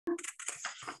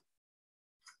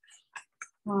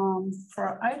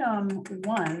For item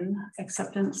 1,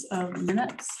 acceptance of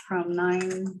minutes from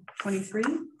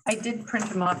 9/23. I did print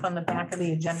them off on the back of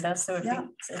the agenda, so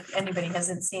if anybody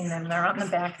hasn't seen them, they're on the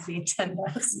back of the agenda.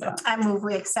 So. I move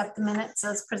we accept the minutes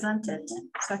as presented.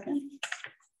 Second.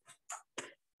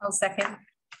 I'll second.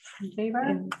 In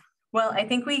favor? Well, I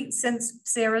think since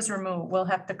Sarah's removed, we'll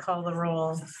have to call the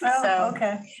roll. Oh, so,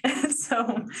 okay.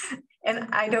 So, and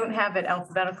I don't have it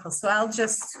alphabetical, so I'll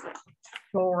just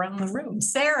go around the room.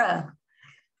 Sarah,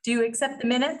 do you accept the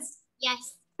minutes?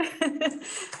 Yes.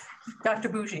 Dr.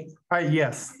 Bougie?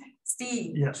 Yes.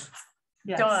 Steve? Yes.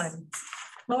 Yes. Dawn?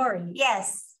 Lori?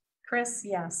 Yes. Chris?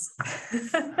 Yes.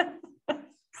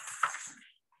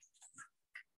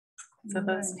 So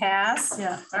those pass?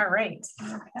 Yeah. All right.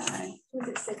 Okay. Was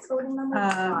it 6 voting members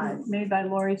or 5? Made by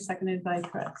Lori, seconded by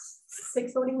Chris.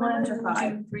 6 voting members or 5?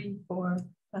 1, 2, 3, 4,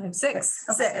 5, 6.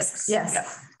 Oh, 6.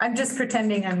 Yes. I'm just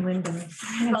pretending I'm Linda.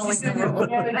 I'm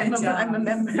a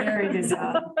member. Very good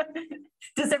job.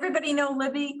 Does everybody know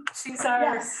Libby? She's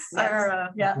our,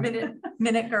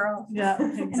 minute girl. Yeah,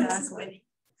 exactly.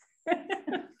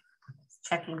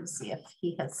 Checking to see if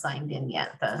he has signed in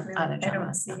yet. I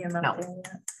don't see him up there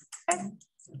yet. Okay.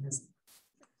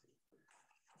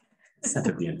 Sent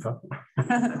the info.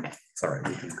 Sorry.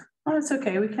 Oh, it's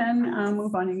okay. We can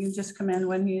move on. You can just come in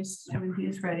when he's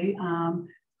ready.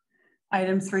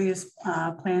 Item 3 is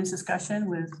plans discussion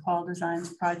with Paul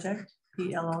Designs Project,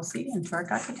 PLLC, and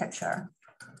Turk Architecture.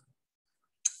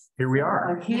 Here we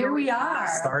are. Here we are.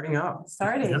 Starting up.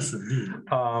 Starting. Yes, indeed.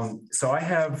 So I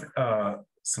have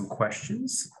some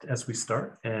questions as we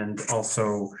start, and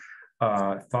also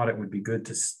thought it would be good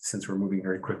to, since we're moving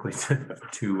very quickly,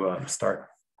 to start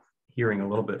hearing a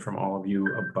little bit from all of you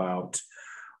about.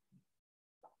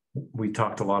 We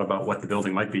talked a lot about what the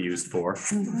building might be used for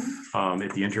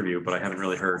at the interview, but I haven't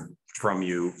really heard from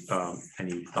you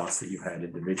any thoughts that you had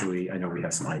individually. I know we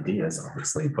have some ideas,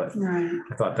 obviously, but Right.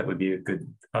 I thought that would be a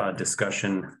good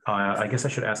discussion. I guess I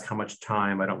should ask how much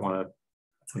time. I don't want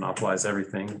to monopolize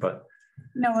everything, but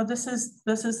No, well, this is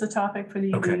the topic for the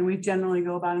evening. Okay. We generally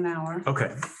go about an hour.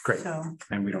 okay, great. So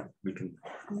And we can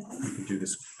do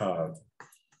this.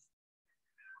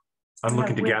 I'm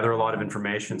looking to gather a lot of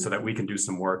information so that we can do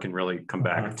some work and really come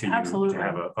back to you Absolutely. to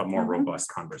have a more robust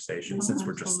conversation, since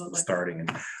we're just Absolutely. starting.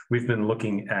 And we've been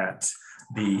looking at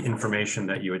the information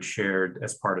that you had shared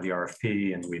as part of the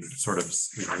RFP, and we've sort of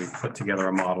we've put together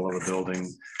a model of a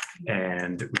building,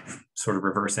 and we've sort of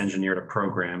reverse engineered a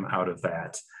program out of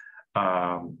that.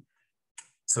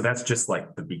 So that's just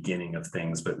like the beginning of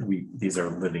things, but these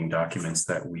are living documents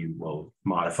that we will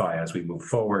modify as we move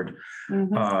forward.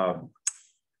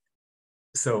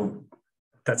 So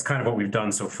that's kind of what we've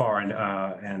done so far,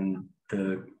 and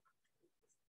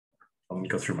let me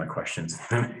go through my questions.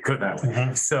 Go that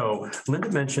way. So Linda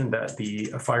mentioned that the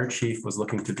fire chief was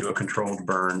looking to do a controlled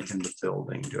burn in the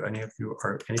building. Are any of you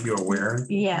aware?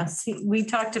 Yes, we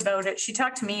talked about it. She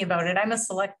talked to me about it. I'm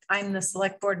the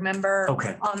select board member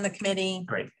on the committee.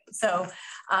 Great. So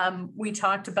we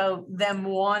talked about them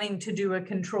wanting to do a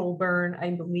control burn,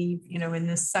 I believe, in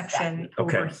this section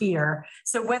over here.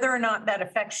 So whether or not that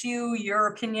affects you, your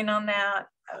opinion on that,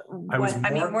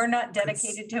 we're not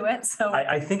dedicated to it. So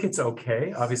I think it's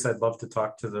okay. Obviously, I'd love to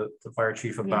talk to the fire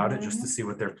chief about it just to see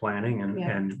what they're planning.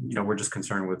 And we're just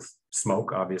concerned with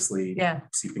smoke, obviously,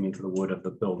 seeping into the wood of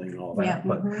the building and all that.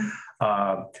 But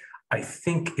I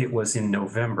think it was in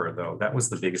November, though. That was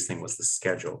the biggest thing, was the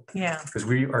schedule. Yeah. Because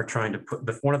we are trying to put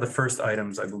one of the first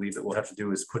items I believe that we'll have to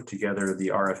do is put together the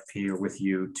RFP with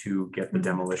you to get the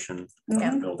demolition of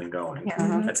the building going.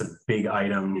 That's a big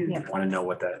item. You want to know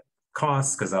what that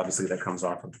costs, because obviously that comes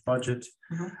off of the budget.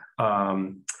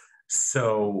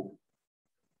 So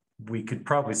we could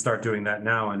probably start doing that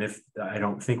now. And if I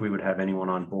don't think we would have anyone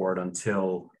on board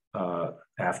until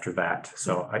after that.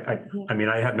 So I mean,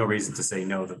 I have no reason to say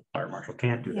no, the fire marshal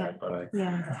can't do that, but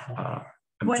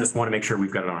I just want to make sure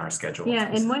we've got it on our schedule. Yeah,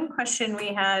 and one question we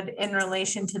had in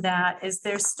relation to that is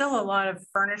there's still a lot of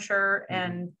furniture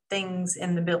and things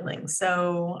in the building.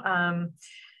 So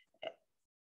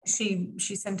she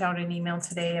sent out an email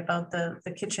today about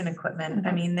the kitchen equipment.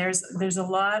 I mean, there's a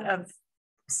lot of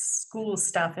school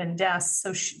stuff and desks.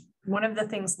 So one of the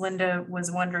things Linda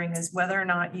was wondering is whether or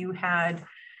not you had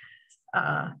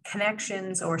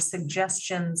connections or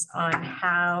suggestions on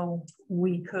how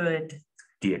we could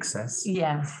de-access.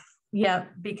 Yeah,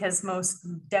 because most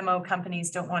demo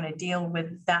companies don't want to deal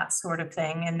with that sort of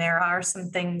thing. And there are some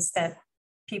things that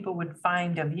people would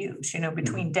find of use,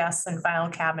 between desks and file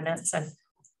cabinets. And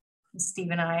Steve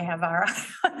and I have our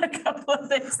a couple of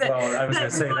things that. Well, I was gonna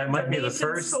say, that might be the donations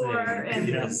first for thing, and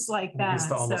is things like we that, used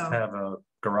to almost so, have a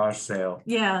garage sale,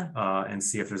 yeah, and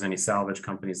see if there's any salvage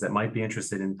companies that might be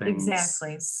interested in things.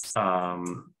 exactly.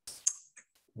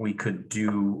 We could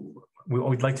do, what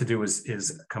we'd like to do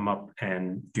is come up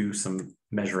and do some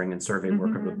measuring and survey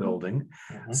work of the Mhm. building.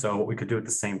 So what we could do at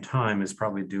the same time is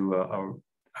probably do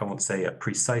I won't say a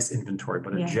precise inventory,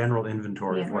 but a Yeah. general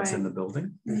inventory of Yeah. what's in the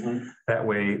building. That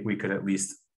way we could at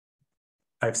least,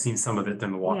 I've seen some of it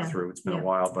in the walkthrough, it's been a Yeah.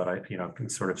 while, but I, can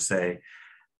sort of say,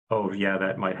 oh, yeah,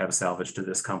 that might have salvage to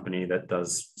this company that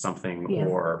does something Yeah.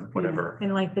 or whatever.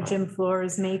 And like the gym floor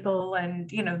is maple and,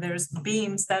 there's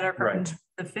beams that are from Right.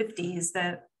 the 50s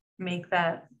that make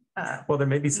that. Well, there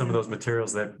may be some of Yeah. those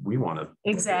materials that we want to.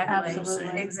 Exactly,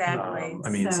 Absolutely. exactly. I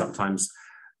mean, So- sometimes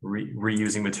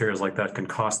reusing materials like that can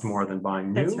cost more than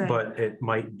buying That's new, right. but it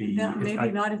might be. No, maybe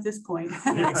I- not at this point.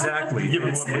 Exactly.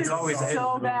 It's always,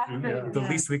 So bad. the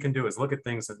least we can do is look at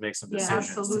things and make some Yeah,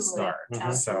 decisions to absolutely. start. So,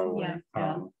 Absolutely.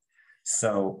 Yeah.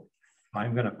 so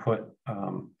I'm gonna put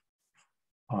on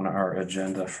our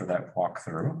agenda for that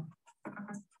walkthrough.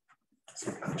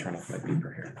 So let me turn off my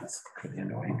beeper here. That's could be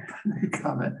annoying.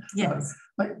 Comment. Yes.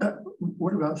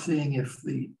 What about seeing if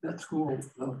that school,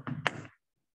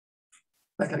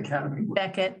 Beckett Academy.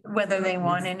 Beckett, whether they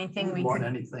want anything, we Want could,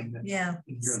 anything that. yeah,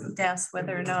 ask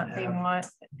whether or not they want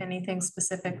anything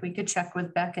specific. We could check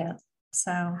with Beckett.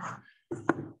 So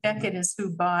Beckett is who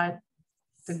bought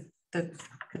the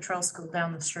control school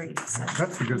down the street. So,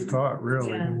 That's a good thought,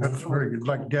 really. Yeah. That's very good,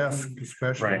 like desk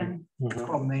especially. Right. It's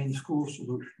called Maine School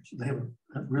Solutions. They have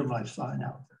a real nice sign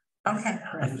out okay.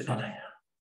 I think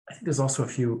there's also a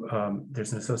few,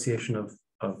 there's an association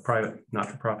of private,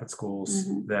 not-for-profit schools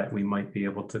Mhm. that we might be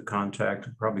able to contact.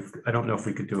 Probably, I don't know if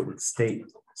we could do it with state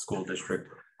school district.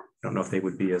 I don't know if they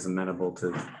would be as amenable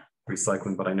to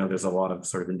recycling, but I know there's a lot of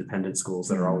sort of independent schools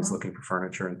that are always looking for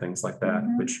furniture and things like that,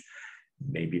 Mhm. which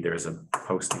maybe there's a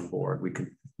posting board. We could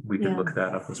Yeah. look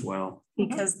that up as well.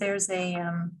 Because there's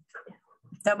a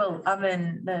double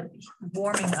oven, the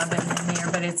warming oven in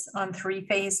there, but it's on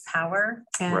 3-phase power.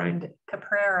 And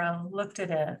Caprera looked at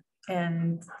it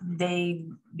and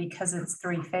because it's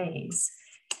 3-phase.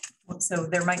 So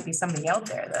there might be somebody out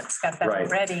there that's got that Right.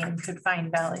 already and could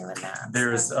find value in that.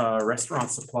 There's So, Restaurant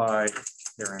Supply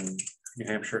here in New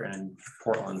Hampshire and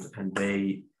Portland, and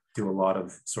they do a lot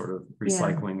of sort of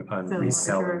recycling and so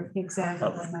reselling Exactly.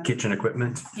 of kitchen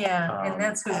equipment. Yeah, Um, and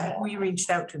that's who we reached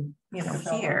out to,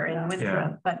 here in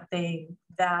Winthrop, but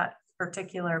that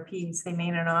particular piece, they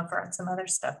made an offer on some other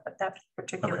stuff, but that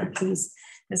particular Okay. piece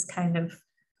is kind of,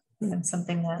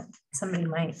 something that somebody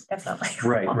might definitely.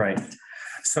 Right, want. right.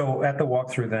 So at the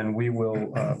walkthrough, then we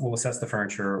will, we'll assess the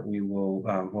furniture. We will,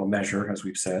 we'll measure, as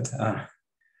we've said.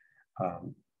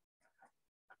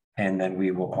 And then we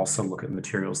will also look at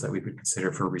materials that we could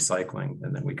consider for recycling,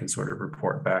 and then we can sort of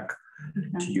report back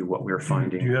to you what we're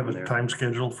finding. Do you have a there. time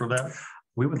schedule for that?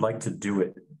 We would like to do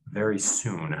it very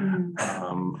soon.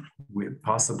 We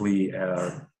possibly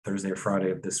Thursday or Friday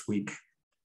of this week.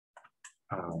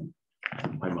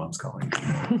 My mom's calling.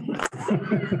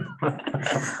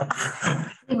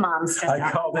 Mom's just.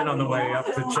 I called in on the way up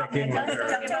to check in with her.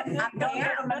 Don't give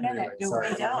them a minute, do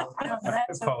we don't? That's okay.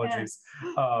 Apologies.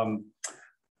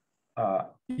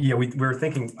 Yeah, we were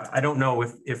thinking, I don't know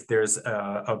if there's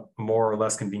a more or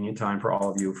less convenient time for all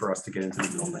of you for us to get into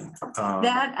the building.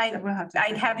 That We'll have to-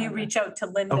 I'd have you reach out to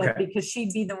Linda Okay. because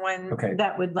she'd be the one Okay.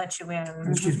 that would let you in.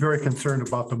 And she's very concerned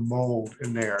about the mold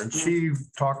in there, and she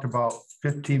talked about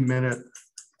 15-minute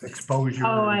exposure.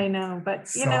 Oh, I know, but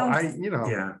So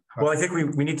Yeah, well, I think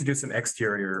we need to do some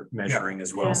exterior measuring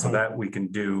as well, so Yeah. that we can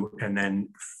do, and then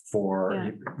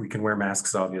we can wear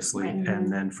masks, obviously, Right.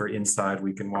 and then for inside,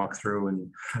 we can walk through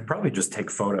and probably just take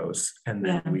photos, and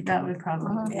then we That can would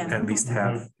probably. Yeah. at least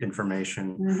have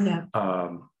information. Yeah.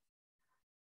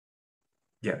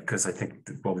 Yeah, because I think,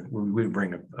 well, we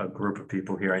bring a group of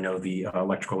people here. I know the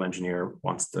electrical engineer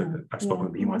wants to, I've spoken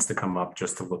with him, he wants to come up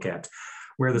just to look at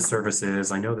where the service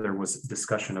is. I know there was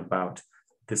discussion about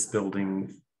this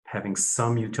building having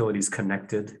some utilities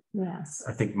connected. Yes.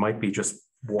 I think might be just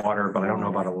water, but I don't know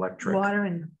about electric. Water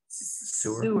and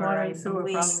Sewer? sewer, Water I and sewer,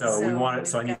 believe. probably.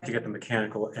 So I need to get the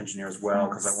mechanical engineer as well,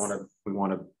 because we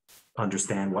want to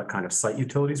understand what kind of site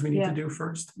utilities we need to Yeah. do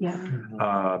first.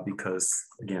 Yeah, Because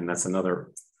again, that's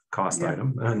another cost Yeah.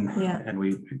 item, and Yeah.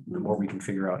 the more we can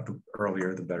figure out the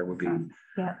earlier, the better would be.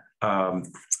 Yeah.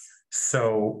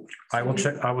 So I will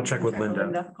check with Linda,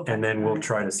 Go back and then to we'll her.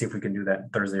 try to see if we can do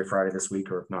that Thursday or Friday this week,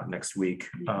 or if not next week.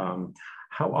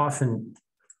 How often,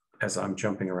 as I'm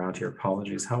jumping around here,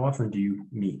 apologies, how often do you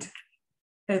meet?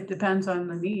 It depends on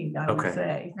the need, I would Okay.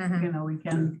 say. Mhm. You know, we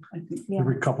can, I think,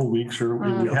 Every couple of weeks, or we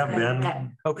have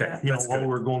been, Okay, you know, that's while good.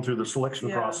 we're going through the selection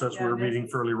Yeah, process, yeah, we're that's- meeting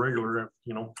fairly regular,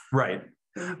 you know. Right.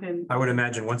 so we can. I would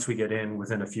imagine once we get in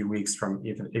within a few weeks from,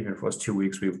 even if it was 2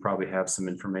 weeks, we would probably have some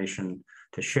information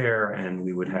to share and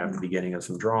we would have the beginning of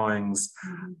some drawings.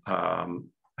 Mhm.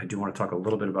 I do want to talk a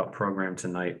little bit about program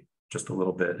tonight, just a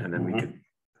little bit, and then we could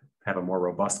have a more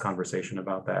robust conversation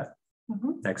about that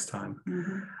Mhm. next time.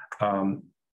 Mhm.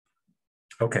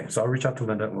 Okay, so I'll reach out to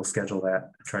Linda and we'll schedule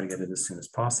that, try to get it as soon as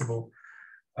possible.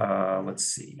 Let's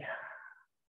see.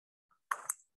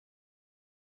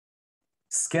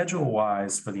 Schedule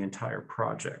wise for the entire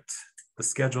project, the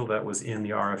schedule that was in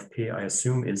the RFP, I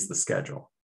assume is the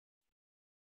schedule.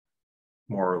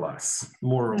 More or less.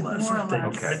 More or less, More or I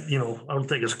think, less. you know, I don't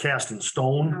think it's cast in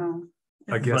stone.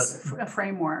 No, I guess, a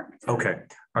framework. okay.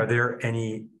 Are there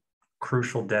any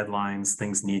crucial deadlines,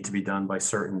 things need to be done by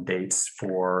certain dates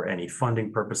for any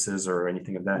funding purposes or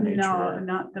anything of that nature? No,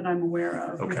 not that I'm aware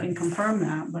of. We Okay. can confirm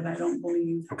that, but I don't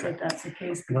believe Okay. that that's the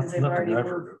case because they've Nothing already I've moved.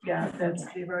 heard of. Yeah,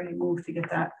 they've already moved to get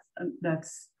that.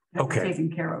 That's Okay.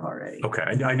 taken care of already. Okay,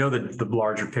 I know that the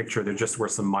larger picture, there just were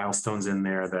some milestones in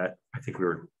there that I think we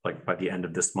were like, by the end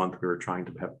of this month, we were trying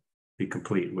to be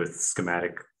complete with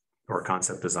schematic or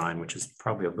concept design, which is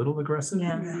probably a little aggressive.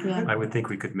 Yeah. I would think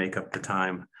we could make up the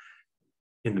time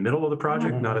in the middle of the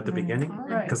project, not at the beginning,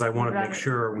 Right. because I want to make Right.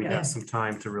 sure we Yeah. have some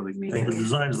time to really Me I think the think.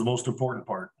 design is the most important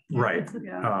part. Right,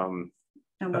 Yeah,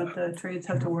 and what the trades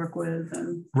have to work with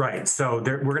and. right. So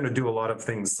there, we're going to do a lot of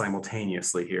things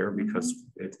simultaneously here because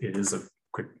it is a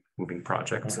quick moving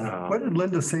project. What did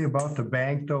Linda say about the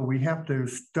bank, though? We have to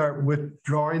start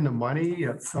withdrawing the money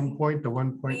at some point, the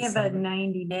 1.7? We have a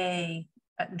 90-day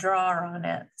draw on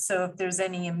it. So if there's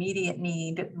any immediate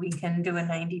need, we can do a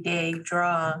 90-day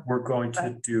draw. We're going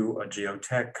to do a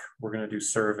geotech, we're gonna do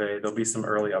survey, there'll be some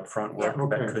early upfront work Yeah.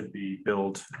 that Okay. could be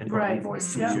billed and or Right.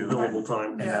 invoiced to Yeah. you. Billable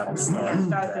time. And Yeah. that'll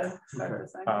start.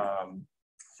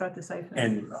 Start the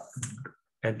siphon.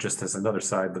 And just as another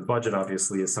side, the budget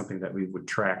obviously is something that we would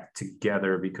track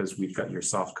together because we've got your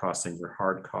soft costs and your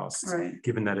hard costs. Right.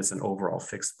 Given that it's an overall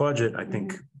fixed budget, I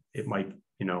think it might,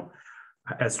 you know,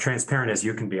 as transparent as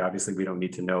you can be, obviously, we don't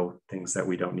need to know things that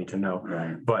we don't need to know.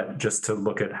 Right. But just to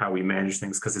look at how we manage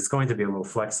things, because it's going to be a little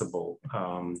flexible.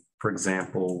 For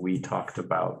example, we talked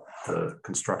about the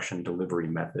construction delivery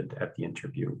method at the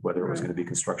interview, whether it was Right. going to be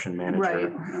construction Right.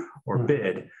 manager or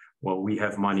bid. Well, we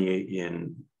have money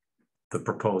in the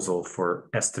proposal for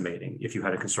estimating. If you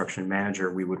had a construction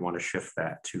manager, we would want to shift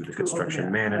that to the over construction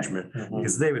there, right. management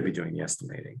because they would be doing the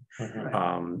estimating.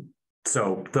 Right.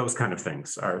 So those kind of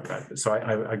things are, so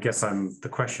I guess the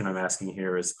question I'm asking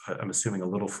here is, I'm assuming a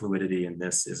little fluidity in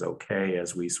this is okay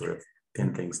as we sort of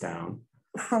pin things down.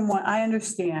 From what I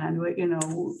understand, you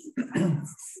know,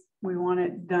 we want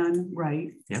it done right.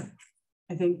 Yeah.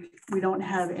 I think we don't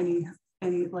have any,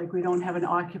 like, we don't have an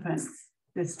occupant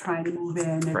that's trying to move in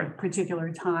at a Right.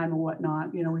 particular time or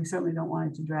whatnot. You know, we certainly don't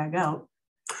want it to drag out.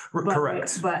 But-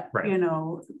 Correct. But, Right. you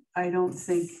know, I don't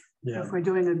think Yeah. if we're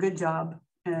doing a good job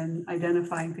and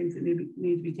identifying things that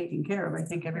need to be taken care of, I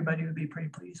think everybody would be pretty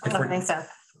pleased. If I we're- think so.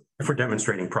 If we're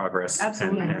demonstrating progress. and-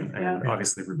 Absolutely, And yeah.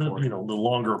 obviously You reporting. know, the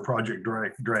longer a project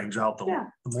drags out, Yeah.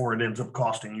 the more it ends up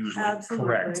costing usually. Absolutely.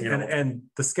 Correct. You know. And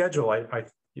the schedule,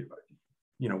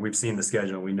 you know, we've seen the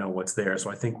schedule, we know what's there. So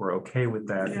I think we're okay with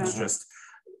that. It's Yeah. just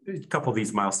a couple of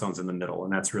these milestones in the middle,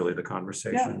 and that's really the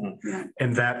conversation. Yeah.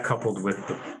 And that coupled with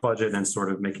the budget and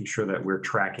sort of making sure that we're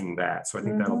tracking that. So I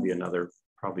think that'll be another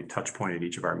probably touch point at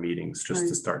each of our meetings, just to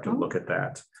Right. start to look at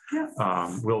that.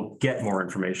 Yeah. We'll get more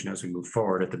information as we move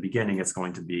forward. At the beginning, it's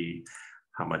going to be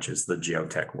how much is the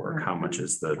geotech work? How much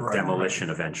is the Right. demolition?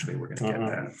 Eventually, we're gonna get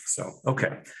that. So,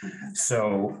 okay.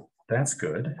 So that's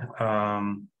good.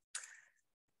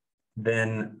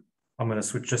 Then I'm gonna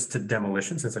switch just to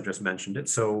demolition since I just mentioned it.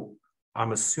 So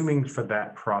I'm assuming for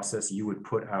that process, you would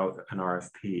put out an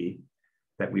RFP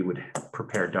that we would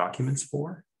prepare documents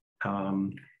for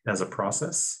as a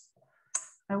process.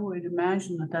 I would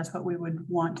imagine that that's what we would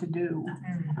want to do.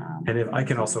 And if I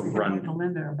can also We can talk run, to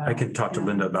Linda about. I can talk to yeah.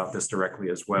 Linda about this directly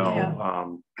as well.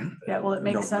 Yeah, well, it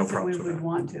makes no sense that we problems with would that.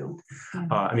 want to.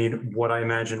 I mean, what I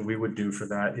imagine we would do for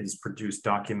that is produce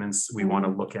documents. We want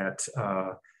to look at,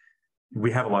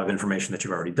 we have a lot of information that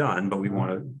you've already done, but we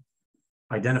want to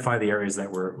identify the areas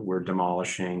that we're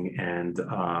demolishing and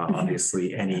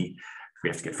obviously we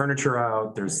have to get furniture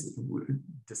out. There's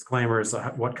disclaimers,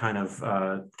 what kind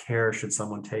of care should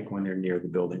someone take when they're near the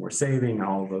building we're saving, and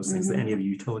all of those things, any of the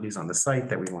utilities on the site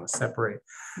that we want to separate.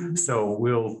 So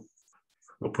we'll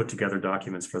put together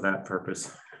documents for that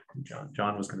purpose.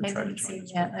 John was going I to try to didn't join see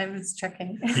us. yet. I was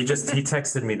checking. He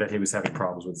texted me that he was having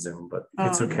problems with Zoom, but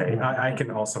it's Oh, okay. I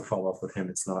can also follow up with him.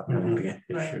 It's not a big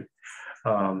issue.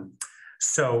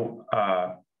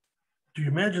 Do you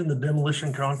imagine the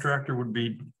demolition contractor would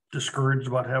be discouraged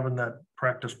about having that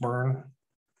practice burn?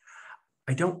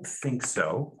 I don't think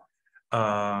so.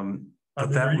 I mean,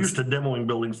 they're used to demoing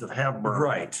buildings that have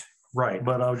burned. Right.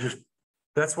 But I was just,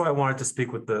 That's why I wanted to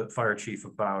speak with the fire chief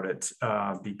about it,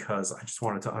 because I just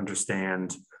wanted to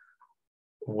understand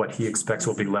what he expects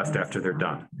will be left after they're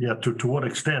done. yeah, to what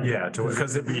extent? Yeah,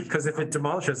 because if it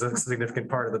demolishes a significant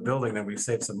part of the building, then we've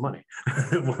saved some money.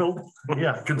 Well,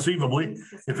 yeah, conceivably,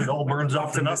 if it all burns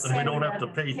up to nothing, we don't have to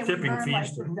pay Can we tipping burn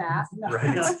fees. like that? No.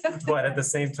 Right, but at the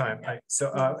same time,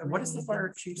 what is the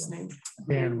fire chief's name?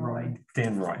 Dan Roy.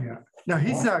 Dan Roy. Yeah. Now,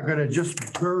 he's not gonna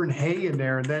just burn hay in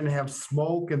there and then have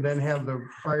smoke and then have the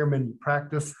firemen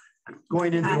practice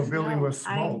going into a building with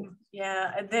smoke.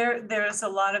 Yeah, there's a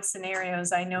lot of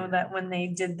scenarios. I know that when they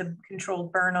did the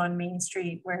controlled burn on Main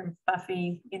Street where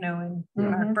Buffy, and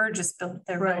Mark Burgess built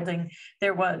their Right. building,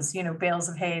 there was, bales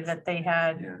of hay that they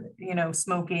had,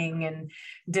 smoking and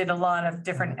did a lot of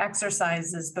different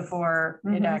exercises before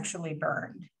it actually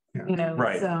burned,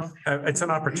 Right. so. It's an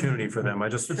opportunity for them.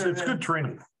 It's good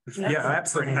training. Yeah,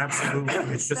 absolutely.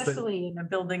 It's just that, Especially in a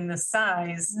building this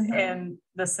size and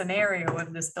the scenario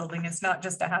of this building, it's not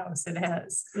just a house, it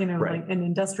has, Right. like an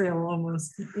industrial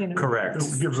almost, correct.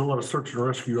 It gives a lot of search and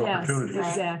rescue Yes, opportunities.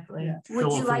 exactly. Yeah.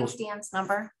 Would you like Dan's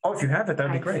number? Oh, if you have it,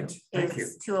 that'd be great. Thank you.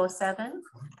 It's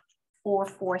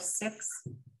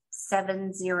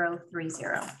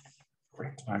 207-446-7030.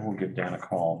 Great. I will give Dan a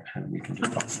call and we can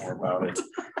just talk more about it.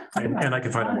 And I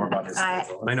can find out more about his.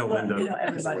 schedule. And I know Linda.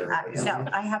 everybody. No,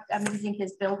 I'm using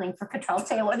his building for Control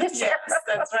Taylor this year. Yes,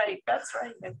 that's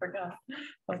right, I forgot.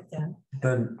 Okay.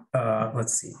 Then,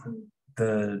 let's see.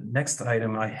 The next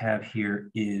item I have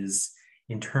here is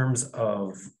in terms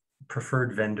of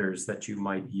preferred vendors that you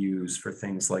might use for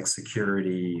things like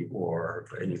security or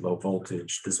any low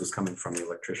voltage. This was coming from the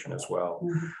electrician as well.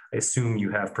 I assume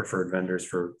you have preferred vendors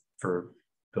for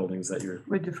buildings that you're.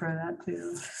 We defer that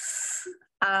to.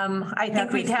 I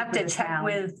think we'd have to check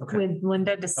with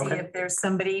Linda to see Okay. if there's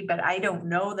somebody, but I don't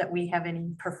know that we have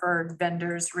any preferred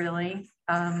vendors really.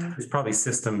 There's probably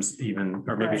systems even,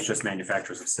 or maybe it's just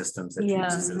manufacturers of systems that Yeah.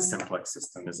 use. Is it a simplex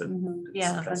system? Is it?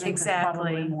 Yeah, I think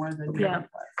exactly. probably more than. Yeah.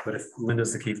 But if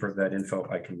Linda's the keeper of that info,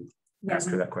 I can ask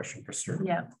her Yeah. that question for sure.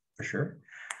 Yeah. For sure.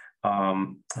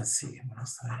 Let's see, what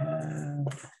else I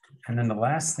have? And then the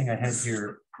last thing I had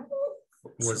here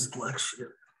was, Simplex.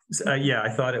 yeah, I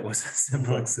thought it was a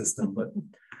simplex system, but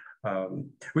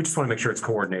we just want to make sure it's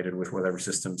coordinated with whatever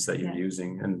systems that you're Yeah.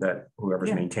 using and that whoever's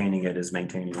Yeah. maintaining it is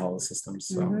maintaining all the systems.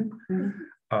 So.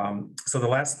 Mhm. So the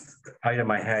last item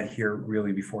I had here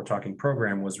really before talking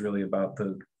program was really about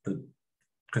the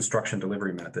construction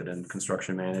delivery method and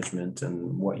construction management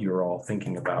and what you're all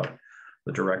thinking about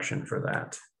the direction for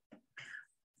that.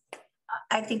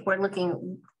 I think we're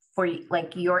looking for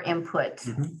like your input.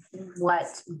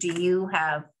 What, do you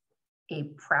have a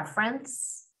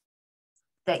preference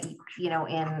that,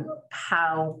 in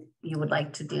how you would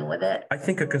like to deal with it? I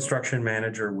think a construction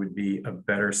manager would be a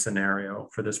better scenario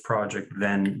for this project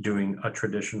than doing a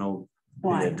traditional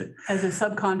Why? bid. As a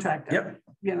subcontractor. Yep.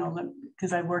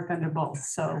 Because I've worked under both,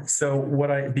 so. So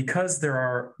because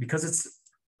it's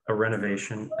a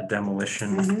renovation, a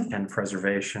demolition and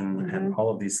preservation and all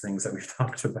of these things that we've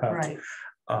talked about. Right.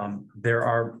 There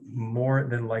are more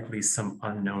than likely some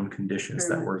unknown conditions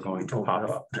that were going to pop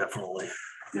up. Definitely.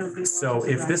 So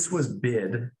if this was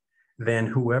bid, then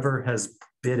whoever has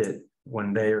bid it,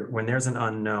 when there's an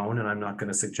unknown, and I'm not going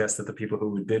to suggest that the people who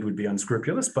would bid would be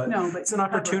unscrupulous, but No, but it's an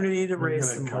opportunity to raise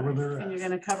We're some gonna cover money. their. And you're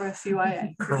gonna cover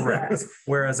CYA. Correct.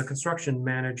 Whereas a construction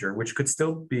manager, which could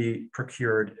still be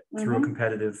procured through a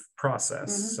competitive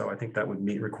process, so I think that would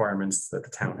meet requirements that the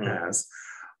town has,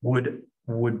 would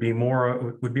be more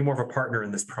of a partner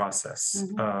in this process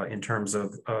in terms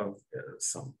of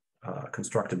some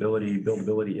constructability,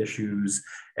 buildability issues,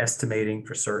 estimating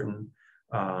for certain,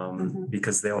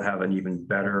 because they'll have an even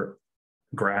better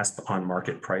grasp on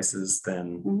market prices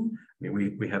than, I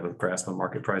mean, we have a grasp on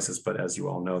market prices, but as you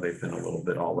all know, they've been a little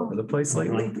bit all over the place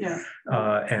lately. Yeah.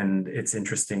 And it's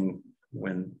interesting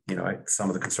when, some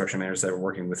of the construction managers that we're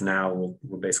working with now will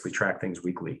basically track things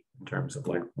weekly in terms of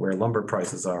like where lumber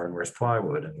prices are and where's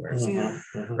plywood and where's,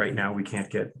 right now we can't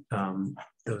get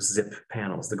those zip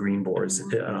panels, the green boards,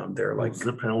 they're like,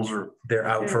 Zip panels are they're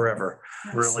out forever.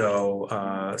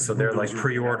 really. So they're like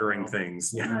pre-ordering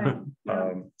things. Right.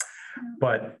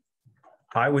 But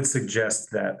I would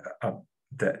suggest that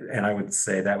and I would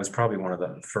say that was probably one of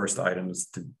the first items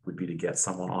would be to get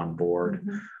someone on board,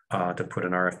 to put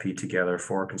an RFP together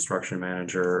for a construction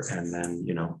manager, and then,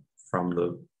 you know, from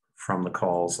the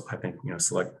calls, I think, you know,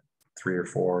 select 3 or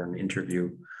 4 and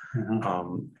interview.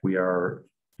 We are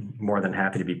more than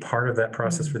happy to be part of that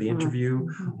process for the interview,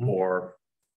 or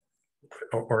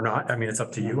not. I mean, it's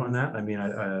up to you on that. I mean,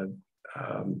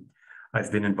 I've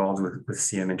been involved with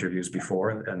CM interviews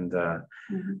before, and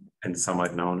some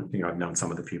I've known, you know, I've known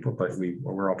some of the people, but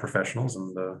we're all professionals,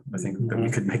 and I think that we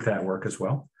could make that work as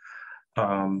well.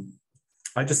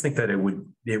 I just think that it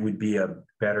would be a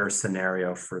better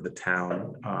scenario for the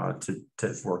town to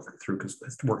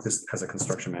work this as a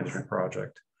construction management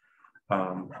project.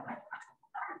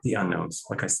 The unknowns,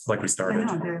 like we started,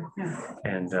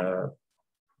 and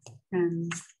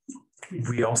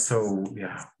we also,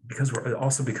 because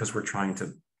we're trying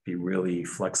to be really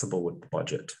flexible with the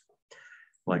budget.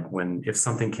 Like if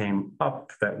something came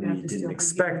up that we didn't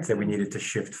expect, that we needed to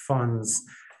shift funds,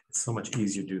 it's so much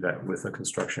easier to do that with a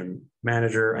construction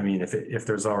manager. I mean, if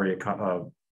there's already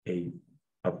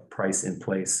a price in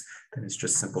place, then it's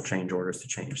just simple change orders to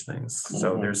change things.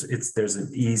 So there's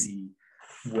an easy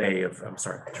way of, I'm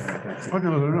sorry. Oh,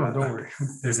 no, don't worry.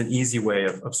 There's an easy way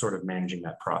of sort of managing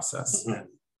that process.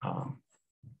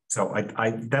 So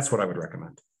that's what I would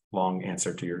recommend. Long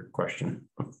answer to your question.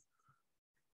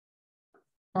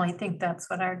 Well, I think that's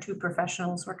what our 2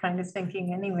 professionals were kind of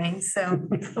thinking anyway, so.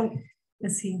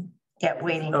 Is he? Yeah,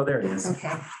 waiting. Oh, there it is.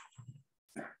 Okay.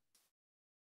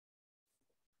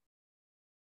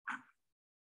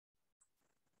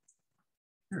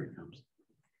 Here he comes.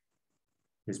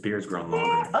 His beard's grown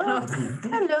longer. Oh,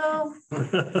 hello.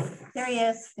 There he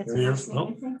is. There he is.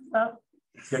 Oh. Oh.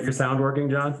 Got your sound working,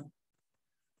 John?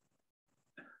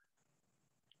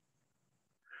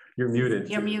 You're muted.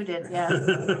 You're muted, yeah.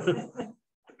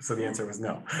 So the answer was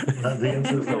no. The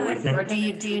answer is no. Or do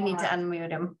you need to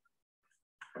unmute him?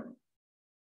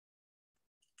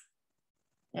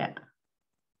 Yeah.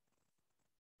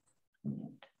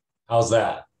 How's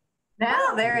that?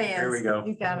 Now, there he is. There we go.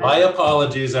 You got it. My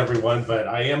apologies, everyone, but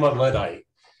I am a Luddite.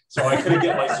 So I couldn't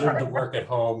get my Zoom to work at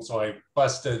home. So I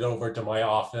busted over to my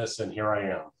office, and here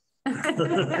I am.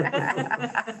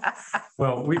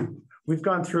 Well, we've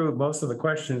gone through most of the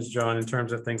questions, John, in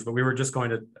terms of things, but we were just going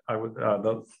to,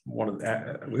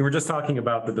 we were just talking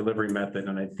about the delivery method,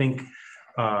 and I think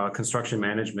construction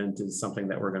management is something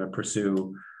that we're going to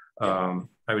pursue.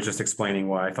 I was just explaining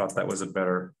why I thought that was a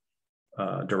better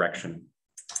direction.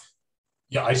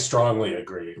 Yeah, I strongly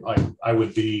agree. I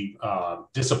would be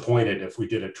disappointed if we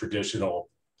did a traditional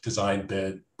design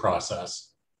bid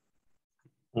process.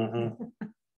 I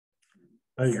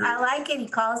like it. He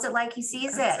calls it like he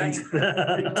sees it.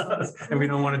 And we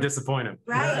don't want to disappoint him.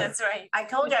 Right. That's right. I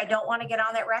told you I don't want to get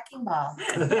on that wrecking ball.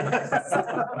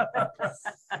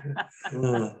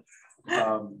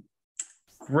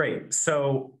 Great.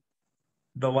 So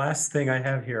the last thing I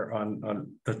have here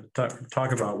on the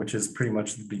talk about, which is pretty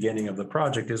much the beginning of the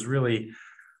project, is really,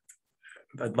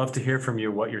 I'd love to hear from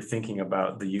you what you're thinking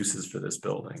about the uses for this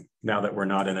building, now that we're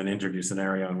not in an interview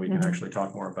scenario and we can actually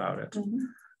talk more about it.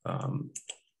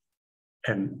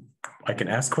 And I can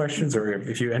ask questions, or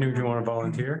if any of you want to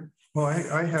volunteer. Well,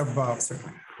 I have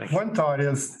one thought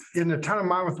is, in the town of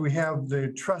Monmouth, we have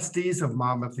the trustees of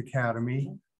Monmouth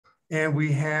Academy, and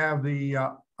we have the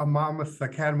Monmouth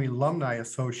Academy Alumni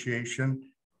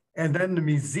Association, and then the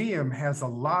museum has a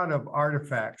lot of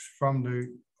artifacts from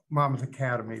the Monmouth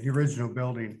Academy, the original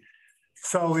building.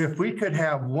 So if we could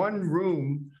have one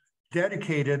room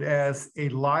dedicated as a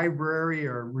library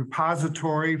or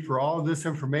repository for all of this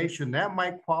information, that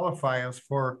might qualify us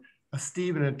for a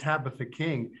Stephen and Tabitha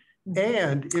King.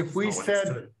 And if we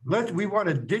said, we want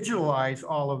to digitalize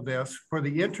all of this for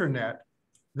the internet,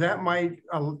 that might,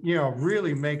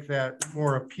 really make that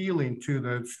more appealing to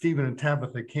the Stephen and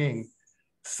Tabitha King.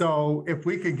 So if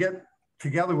we could get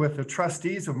together with the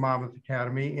trustees of Monmouth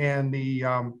Academy and the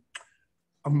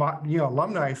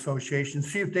Alumni Association,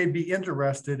 see if they'd be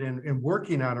interested in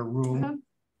working on a room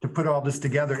to put all this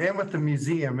together, and with the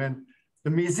museum. And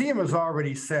the museum has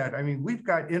already said, I mean, we've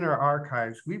got in our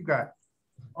archives, we've got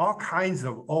all kinds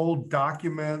of old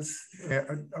documents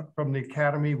from the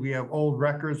Academy. We have old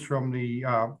records from the,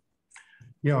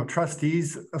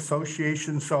 Trustees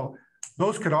Association. So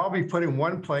those could all be put in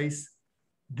one place,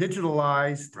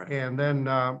 digitalized, and then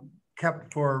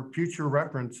kept for future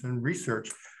reference and research.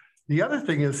 The other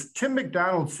thing is, Tim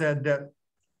McDonald said that,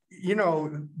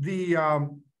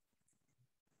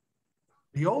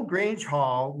 the old Grange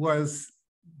Hall was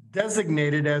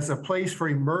designated as a place for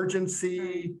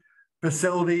emergency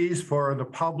facilities for the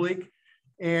public.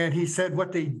 And he said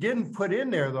what they didn't put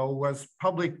in there though was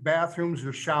public bathrooms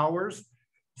or showers.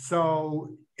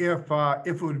 So if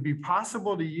it would be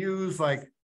possible to use like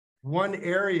one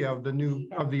area of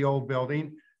the old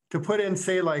building to put in,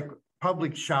 say, like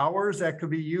public showers that could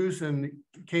be used in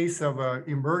case of an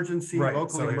emergency, Right, local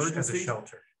so emergency. as a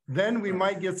shelter. Then we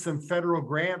might get some federal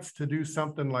grants to do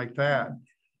something like that.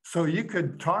 So you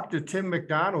could talk to Tim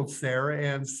McDonald, Sarah,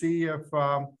 and see if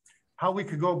how we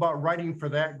could go about writing for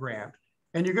that grant.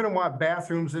 And you're going to want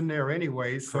bathrooms in there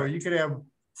anyway. So Correct. you could have,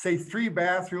 say, 3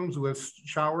 bathrooms with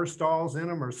shower stalls in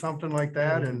them or something like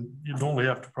that. And You'd only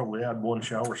have to probably add 1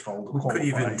 shower stall. To We could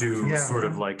even qualify. do sort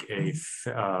of like a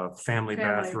family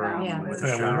bathroom bathroom. with a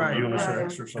Family shower. Right.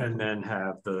 unisex or And something. then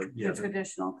have the, The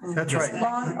traditional. that's right.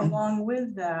 Along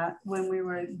with that, when we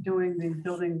were doing the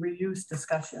building reuse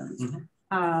discussions,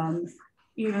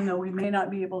 even though we may not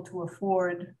be able to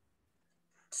afford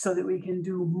so that we can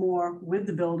do more with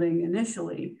the building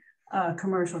initially,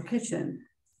 commercial kitchen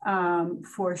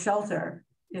for shelter.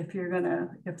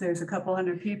 If there's a couple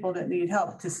hundred people that need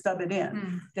help to stub it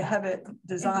in, to have it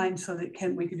designed so that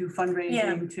we could do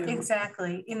fundraising to.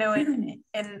 Exactly. You know,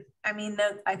 and I mean,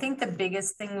 I think the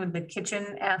biggest thing with the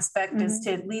kitchen aspect is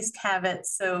to at least have it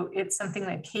so it's something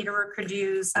that caterer could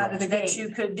use, Out of the that gate. you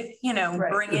could, you know,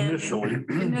 Right. bring in. Initially.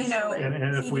 You know,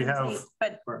 And if we have,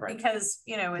 but Right. because,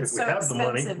 you know, it's if we so have the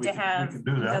money, expensive we to could have do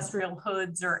that. industrial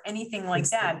hoods or anything like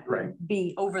that right. would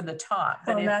be over the top.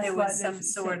 But Well, if that's there what was some this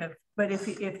is sort saying. of, But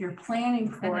if you're planning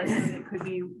for it, then it could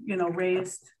be,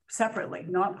 raised separately,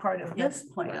 not part of this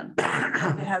plan. To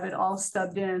have it all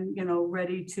stubbed in,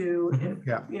 ready to,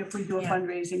 Yeah. if we do a Yeah.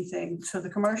 fundraising thing. So the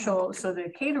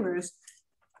caterers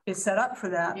is set up for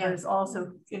that, but it's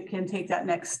also, it can take that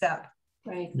next step.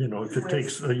 Right. If it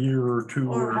takes a year or 2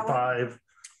 Or or how- 5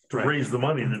 to Right. raise the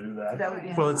money to do that. That would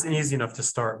be. Well, it's easy enough to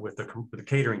start with the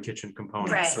catering kitchen component,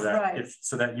 Right. so that Right.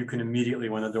 so that you can immediately,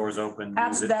 when the doors open,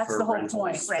 use it That's for the whole rentals.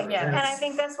 point. Right, Yeah. and I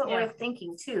think that's what Yeah. we're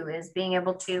thinking too, is being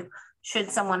able to, should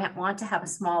someone want to have a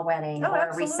small wedding Oh, or a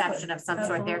absolutely. reception of some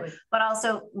sort there, Absolutely. but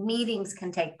also meetings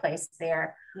can take place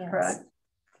there. Correct.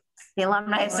 The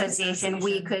Alumni Alumni Association,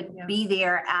 we Association, could yeah. be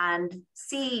there and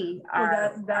see Well,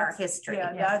 our that's- history.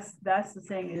 Yeah, that's the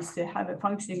thing, is to have it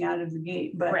functioning out of the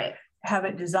gate, but Right, have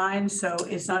it designed so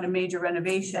it's not a major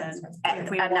renovation. If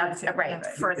we and want that's, to. right,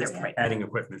 further, It's right. adding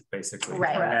equipment, basically.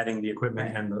 Right. Adding the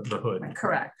equipment and the hood.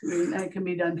 Correct. I mean, it can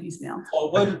be done piecemeal.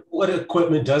 Well, what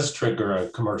equipment does trigger a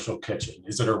commercial kitchen?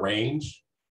 Is it a range?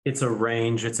 It's a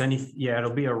range.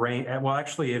 It'll be a range. Well,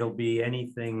 actually, it'll be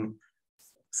anything.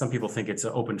 Some people think it's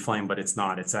an open flame, but it's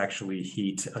not. It's actually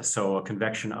heat. So a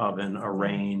convection oven, a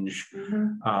range,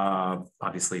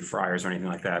 obviously fryers or anything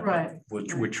like that. Right.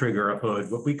 Would trigger a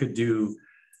hood. What we could do,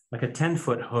 like a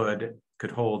 10-foot hood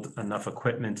could hold enough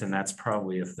equipment, and that's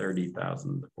probably a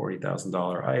 $30,000,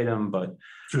 $40,000 item, but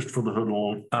Just for the hood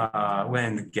alone.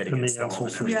 when getting And it the axle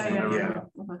installed. system. Yeah.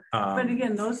 But Um,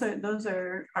 again, those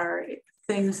are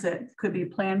things that could be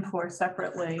planned for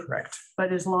separately, Correct.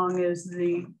 but as long as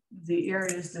the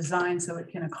area is designed so it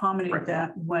can accommodate Right.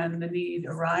 that when the need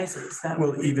arises. that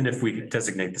Well, would- even if we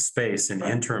designate the space in the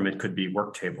interim, it could be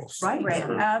work tables. Right, Right.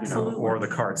 absolutely. Or the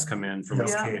carts come in from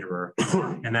this Yeah. caterer,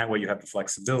 and that way you have the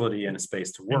flexibility and a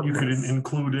space to work And you could with.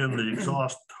 include in the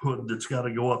exhaust hood that's got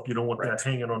to go up. You don't want that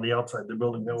hanging on the outside of the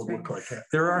building. That would look like that.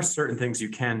 There are certain things you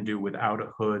can do without a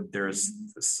hood. There's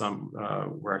some,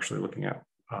 we're actually looking at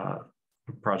a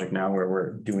project now where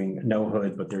we're doing no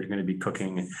hood, but they're going to be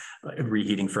cooking,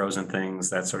 reheating frozen things,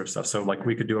 that sort of stuff. So like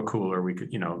we could do a cooler, we could,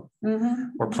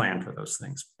 or plan for those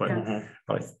things. Yeah.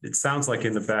 But it sounds like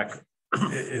in the back,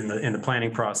 in the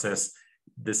planning process,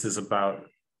 this is about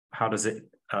how does it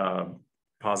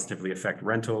positively affect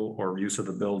rental or use of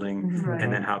the building? Right.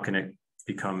 And then how can it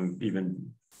become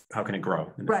how can it grow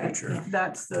in the Right, future?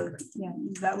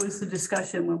 that was the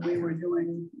discussion when we were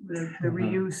doing the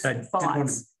reuse I did want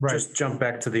to thoughts. just jump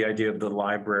back to the idea of the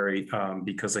library,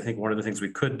 because I think one of the things we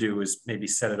could do is maybe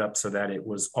set it up so that it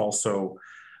was also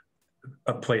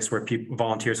a place where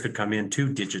volunteers could come in to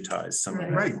digitize some of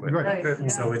the Right, equipment. right. Right, yeah.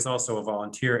 So it's also a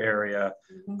volunteer area.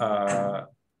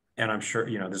 And I'm sure,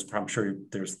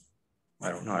 there's, I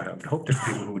don't know, I hope there's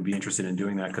people who would be interested in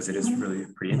doing that because it is really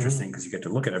pretty interesting because you get to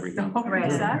look at everything. Right.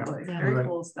 Exactly, Yeah. very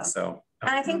cool stuff. So.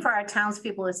 And I think for our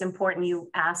townspeople, it's important, you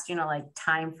asked, like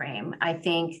time frame. I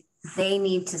think they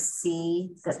need to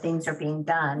see that things are being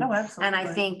done. No, absolutely. And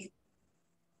I think,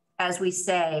 as we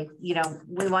say,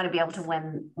 we want to be able to,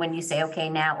 when you say, okay,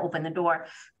 now open the door,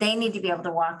 they need to be able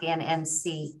to walk in and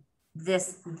see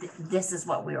this is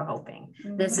what we were hoping.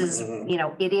 This is,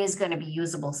 it is going to be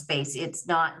usable space. It's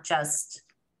not just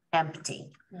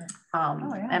empty. Yeah.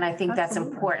 And I think that's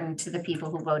important to the people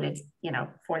who voted,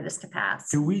 for this to pass.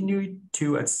 Do we need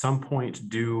to at some point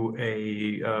do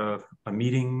a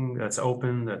meeting that's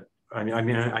open that, I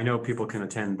mean, I know people can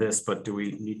attend this, but do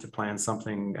we need to plan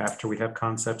something after we have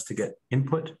concepts to get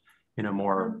input in a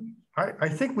more? I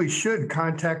think we should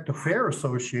contact the Fair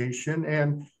Association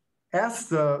and ask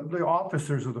the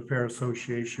officers of the Fair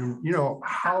Association,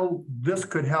 how this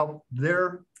could help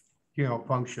their,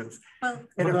 functions. Well,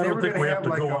 And if I they don't were think gonna we have have to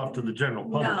like go a, out to the general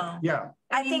public. no. yeah,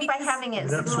 I think by having it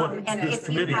That's Zoom, what and this if you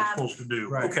committee is have, supposed to do.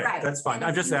 right. Okay, right, that's fine. and I'm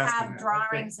if just you asking. have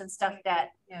drawings and stuff that,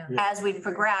 Yeah. as we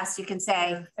progress, you can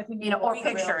say, or We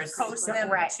can pictures. Post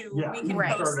them Right. to, Yeah, we we can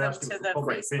can post start them asking to for the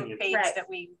public Facebook opinion. page Right. that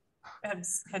we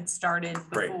had started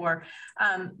Great. before.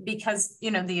 Because,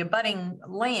 the abutting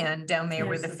land down there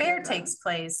where the fair takes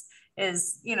place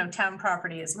is, town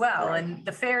property as well. Right. And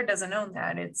the fair doesn't own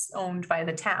that. It's owned by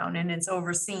the town and it's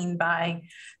overseen by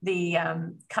the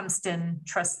Cumston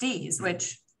trustees,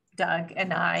 which Doug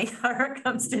and I are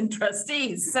Cumston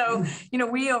trustees. So,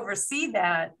 we oversee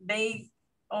that. They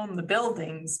own the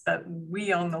buildings, but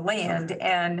we own the land.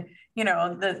 And,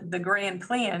 the grand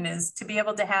plan is to be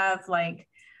able to have like,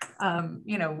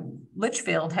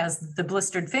 Litchfield has the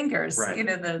blistered fingers, Right.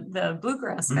 the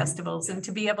bluegrass festivals, and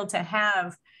to be able to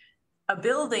have a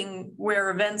building where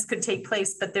events could take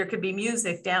place, but there could be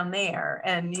music down there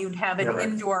and you'd have an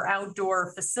indoor,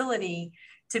 outdoor facility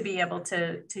to be able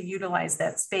to utilize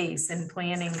that space and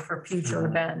planning for future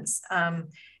events.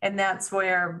 And that's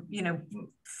where,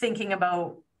 thinking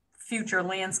about future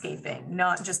landscaping,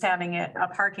 not just having it a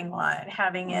parking lot,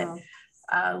 having it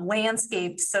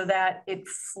landscaped so that it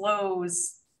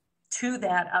flows to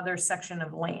that other section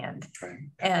of land.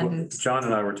 And John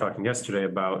and I were talking yesterday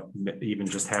about even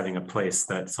just having a place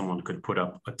that someone could put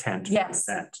up a tent. Yes,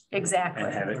 for that exactly.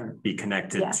 and have it be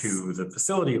connected Yes. to the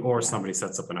facility, or somebody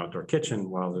sets up an outdoor kitchen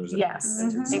while there's. Yes,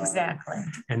 exactly.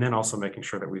 And then also making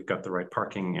sure that we've got the right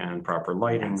parking and proper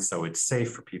lighting, so it's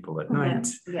safe for people at night.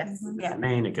 Yes. Yeah. In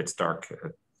Maine, it gets dark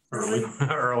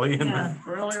early and Yeah.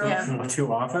 Yeah.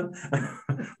 too often.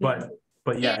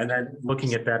 But yeah, and then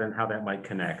looking at that and how that might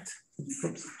connect.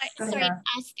 Sorry to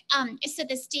ask, so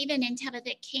the Stephen and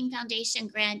Tabitha King Foundation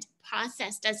grant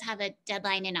process does have a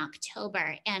deadline in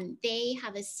October, and they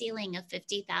have a ceiling of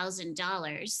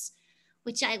 $50,000,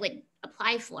 which I would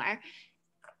apply for.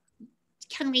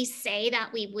 Can we say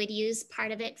that we would use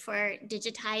part of it for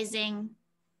digitizing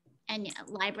and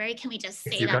library? Can we just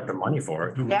say If you've that? got the money for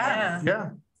it. Yeah. Yeah.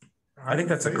 I think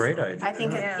that's a great idea. I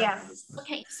think, Yeah.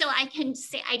 Okay, so I can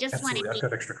say, I just want Absolutely. I've to,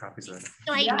 got extra copies of it.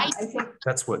 so Yeah, I I think,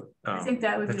 That's what. I think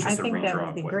that would that's be, just I a think that redraw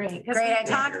would be of what- great. Because Great we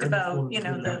idea. talked about,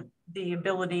 the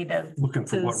ability to Looking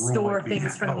for what room store might be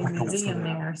things from the helpful for museum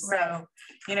that. there.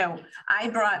 So, I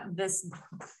brought this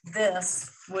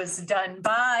was done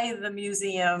by the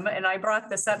museum, and I brought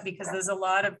this up because there's a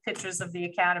lot of pictures of the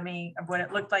Academy of what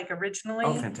it looked like originally.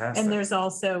 Oh, fantastic. And there's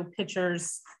also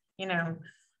pictures,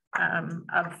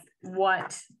 of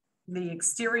what the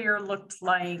exterior looked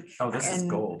like. Oh, this is And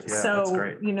gold. Yeah, so, that's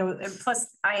great. and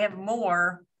plus I have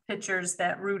more pictures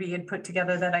that Rudy had put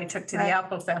together that I took to the Right.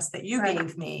 Apple Fest that you Right.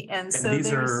 gave me. And And so these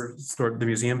there's, are stored, the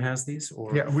museum has these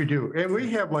or? Yeah, we do. And we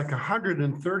have like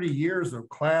 130 years of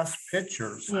class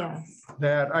pictures Yeah,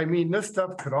 that, this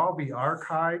stuff could all be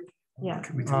archived. yeah.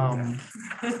 Can we do Um,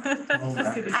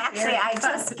 Actually,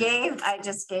 I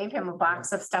just gave him a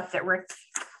box of stuff that Rick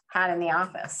had in the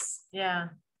office. yeah.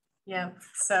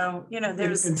 So,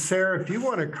 there's, And Sarah, if you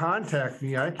want to contact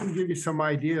me, I can give you some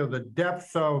idea of the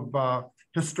depth of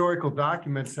historical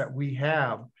documents that we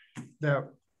have that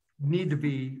need to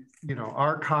be,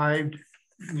 archived,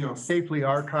 safely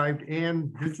archived and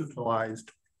digitalized.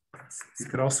 You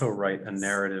could also write a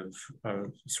narrative,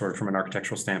 sort of from an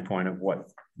architectural standpoint of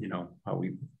what, how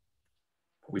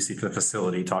we see for the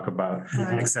facility, talk about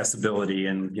accessibility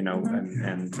and,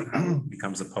 and how it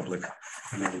becomes a public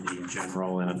amenity in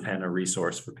general and a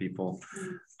resource for people.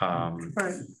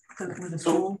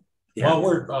 While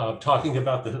we're talking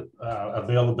about the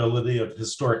availability of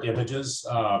historic images,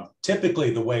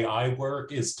 typically the way I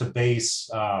work is to base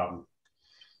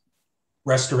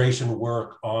restoration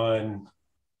work on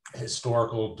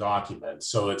historical documents.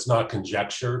 So it's not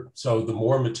conjecture. So the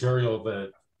more material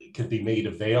that can be made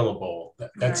available,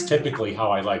 that's typically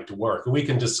how I like to work. We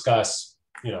can discuss,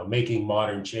 making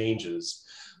modern changes,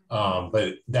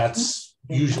 but that's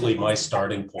usually my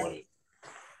starting point.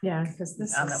 yeah, because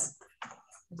this is,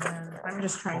 I'm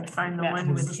just trying to find the one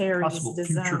with Is this Harry's possible future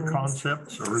design.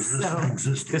 concepts, or is this So-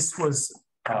 existing? This was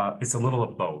It's a little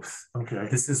of both. Okay.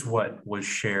 This is what was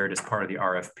shared as part of the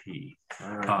RFP.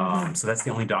 So that's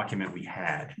the only document we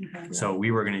had. Okay. So we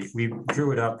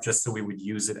drew it up just so we would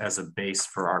use it as a base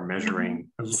for our measuring.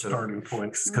 As a starting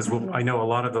point. Because I know a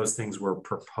lot of those things were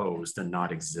proposed and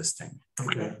not existing.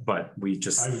 Okay. But we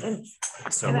just,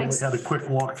 So we had a quick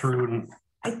walkthrough and.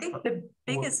 I think the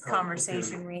biggest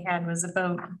conversation we had was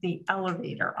about the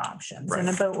elevator options and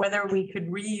Right. about whether we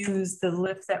could reuse the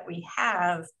lift that we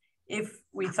have if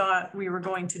we thought we were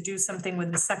going to do something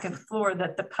with the second floor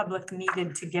that the public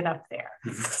needed to get up there.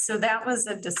 So that was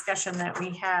a discussion that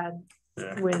we had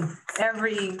with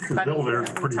every. The builder is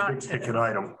a pretty big ticket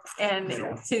item. And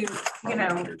to,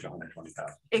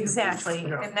 exactly,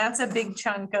 and that's a big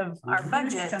chunk of our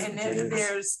budget. And if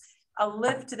there's a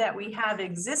lift that we have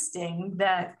existing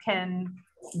that can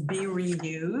be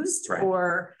reused, right.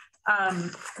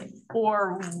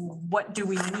 or what do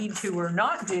we need to or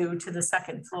not do to the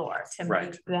second floor to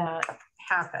right. make that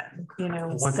happen,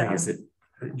 One thing is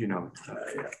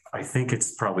I think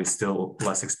it's probably still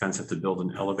less expensive to build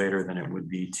an elevator than it would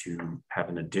be to have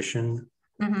an addition,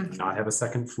 not have a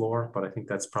second floor, but I think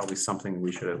that's probably something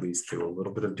we should at least do a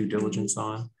little bit of due diligence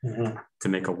on to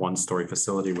make a one-story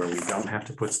facility where we don't have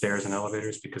to put stairs and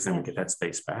elevators, because then we get that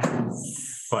space back.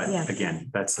 But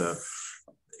again, we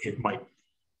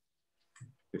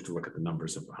have to look at the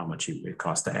numbers of how much it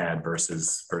costs to add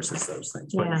versus those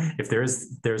things. But if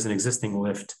there's an existing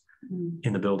lift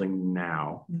in the building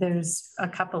now, there's a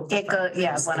couple. It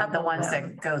goes, one of the ones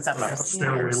that goes up. Like a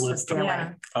stairway lift.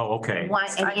 Yeah. oh, okay.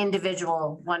 An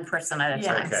individual, one person at a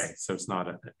time. Okay, so it's not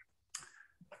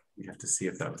you have to see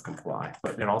if that would comply,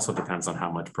 but it also depends on how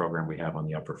much program we have on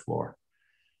the upper floor.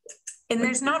 And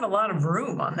there's not a lot of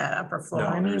room on that upper floor. No,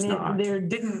 I mean, there's not. there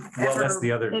didn't. Well, that's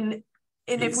the other. And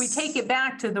if we take it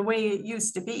back to the way it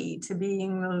used to be, to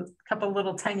being a couple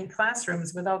little tiny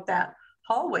classrooms without that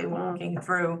hallway walking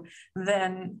through,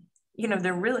 then,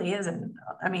 there really isn't.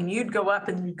 I mean, you'd go up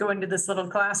and go into this little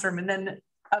classroom and then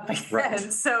up again.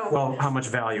 Right. So. Well, how much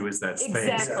value is that space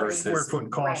Exactly. versus Square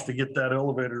foot cost to get that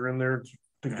elevator in there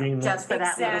to gain that. Just for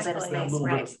that little bit of Exactly. space, Little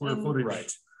bit of right? square footage.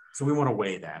 right. So we want to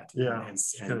weigh that. Yeah.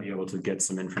 And be able to get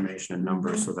some information and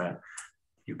numbers so that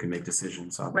you can make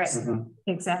decisions on this. Right.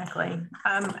 Exactly.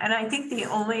 And I think the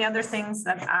only other things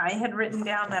that I had written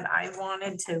down that I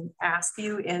wanted to ask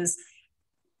you is,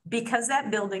 because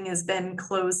that building has been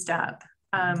closed up,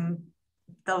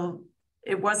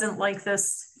 it wasn't like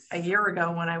this a year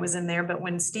ago when I was in there, but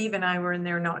when Steve and I were in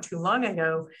there not too long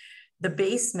ago, the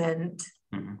basement,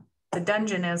 the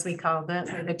dungeon, as we called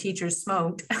it, where the teachers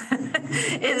smoked,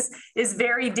 is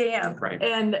very damp. Right.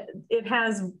 And it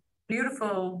has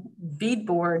beautiful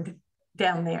beadboard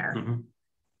down there,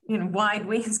 wide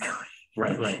wainscoting.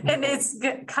 Right. And it's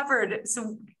covered.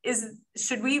 So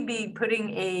should we be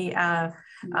putting a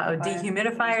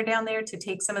dehumidifier down there to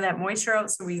take some of that moisture out,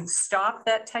 so we stop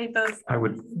that type of? I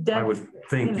would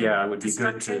think, it would be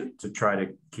good to try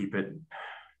to keep it.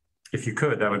 If you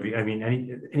could, that would be, I mean,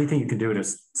 anything you can do to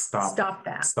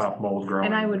stop mold growing.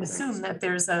 And I would assume that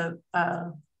there's a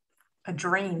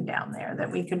drain down there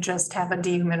that we could just have a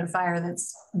dehumidifier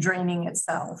that's draining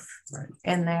itself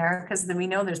in there, because we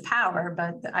know there's power,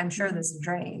 but I'm sure there's a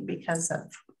drain because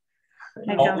of.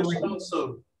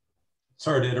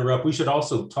 Sorry to interrupt. We should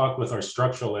also talk with our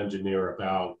structural engineer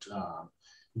about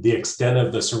the extent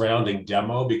of the surrounding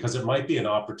demo, because it might be an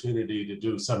opportunity to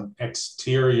do some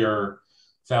exterior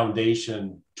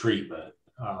foundation treatment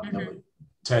that would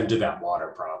tend to that water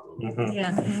problem.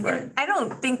 Yeah, I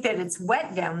don't think that it's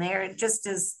wet down there. It just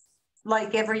is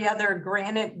like every other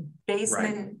granite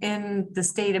basement in the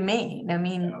state of Maine. I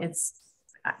mean,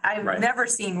 I've never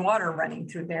seen water running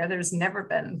through there. There's never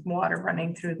been water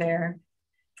running through there.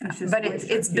 But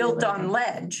it's built on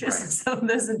ledge. So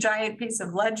there's a giant piece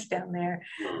of ledge down there.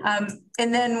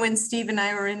 And then when Steve and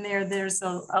I were in there, there's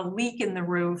a leak in the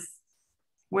roof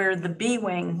where the B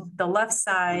wing, the left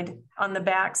side on the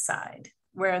back side,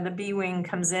 where the B wing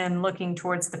comes in looking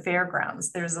towards the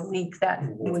fairgrounds, there's a leak that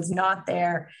was not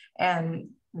there, and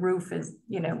roof is,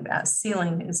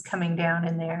 ceiling is coming down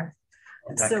in there.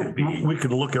 So we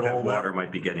could look at all water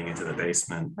might be getting into the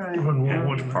basement. Right.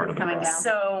 Part of the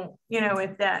so,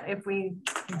 if we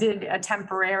did a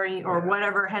temporary or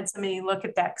whatever, had somebody look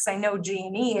at that, because I know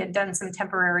G&E had done some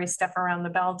temporary stuff around the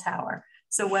bell tower.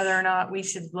 So whether or not we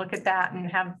should look at that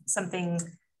and have something.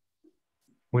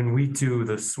 When we come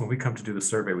to do the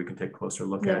survey, we can take a closer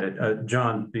look at it.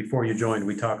 John, before you joined,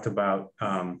 we talked about,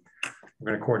 we're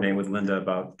going to coordinate with Linda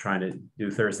about trying to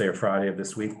do Thursday or Friday of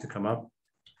this week to come up.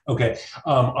 Okay,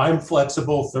 I'm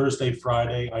flexible Thursday,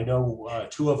 Friday. I know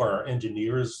two of our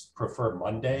engineers prefer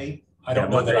Monday. I don't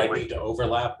know that I need to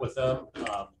overlap with them.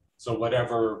 So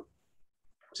whatever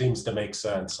seems to make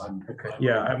sense.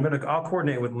 I'll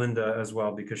coordinate with Linda as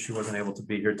well because she wasn't able to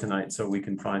be here tonight, so we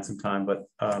can find some time, but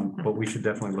we should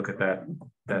definitely look at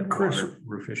that Chris,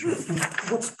 roof issue.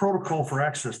 What's the protocol for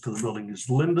access to the building? Is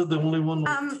Linda the only one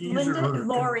with keys?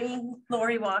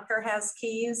 Lori Walker has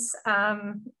keys.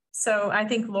 So I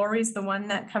think Lori's the one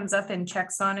that comes up and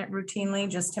checks on it routinely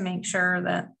just to make sure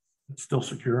that It's still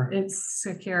secure. it's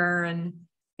secure and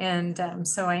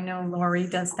so I know Lori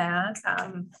does that.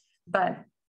 But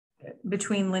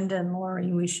between Linda and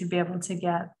Lori, we should be able to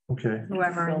get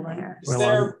whoever in there.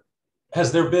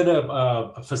 Has there been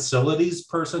a facilities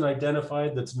person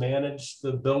identified that's managed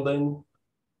the building?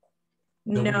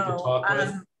 No,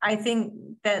 I think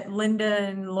that Linda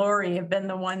and Lori have been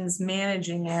the ones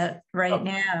managing it right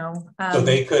now. So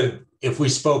they could, if we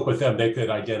spoke with them, they could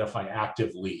identify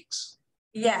active leaks.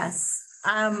 Yes.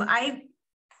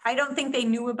 I don't think they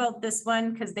knew about this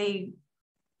one because they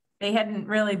hadn't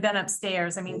really been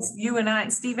upstairs. I mean, Steve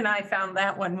and I found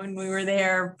that one when we were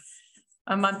there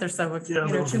a month or so,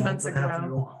 2 months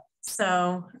ago.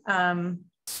 So, and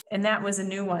that was a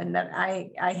new one that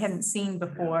I hadn't seen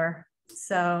before.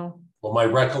 So. Well, my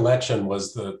recollection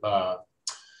was the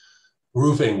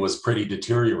roofing was pretty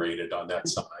deteriorated on that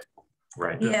side.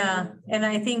 Right. Yeah, and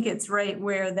I think it's right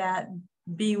where that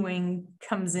B wing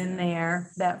comes in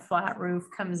there, that flat roof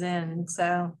comes in,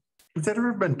 so. Has that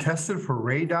ever been tested for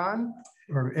radon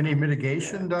or any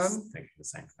mitigation done? Thinking the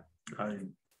same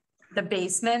thing. The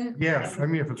basement? Yes, I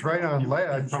mean, if it's right on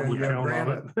ledge, probably count on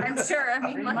it. I'm sure, I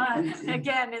mean,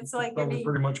 again, it's like any,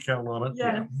 pretty much count on it.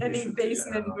 yeah, any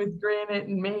basement with granite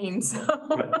and main, so.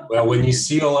 Well, when you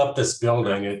seal up this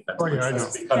building, it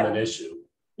it's become an issue.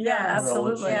 Yeah,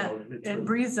 absolutely. Yeah. It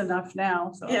breathes enough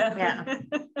now, so. Yeah.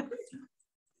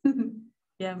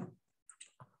 Yeah.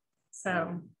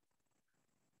 So.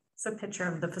 It's a picture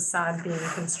of the facade being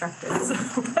constructed.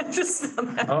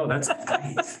 So that's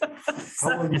great. How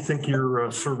long do you think your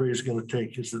survey is going to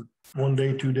take? Is it 1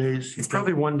 day, 2 days? It's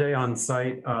probably 1 day on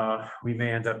site. We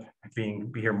may end up be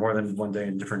here more than 1 day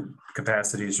in different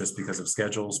capacities just because of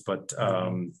schedules. But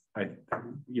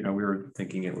we were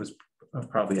thinking it was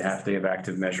probably a half day of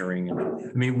active measuring.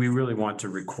 I mean, we really want to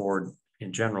record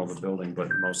in general the building, but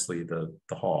mostly the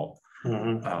hall.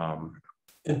 Mm-hmm.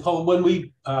 And Paul, when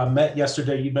we met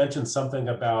yesterday, you mentioned something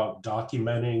about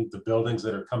documenting the buildings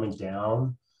that are coming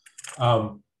down.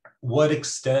 What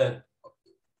extent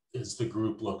is the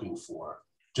group looking for?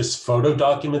 Just photo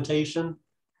documentation?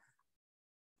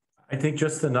 I think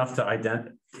just enough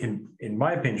to in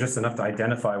my opinion, just enough to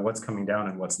identify what's coming down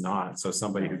and what's not. So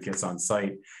somebody who gets on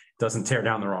site doesn't tear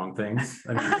down the wrong things.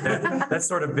 I mean, that's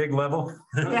sort of big level.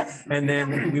 Yeah. And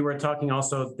then we were talking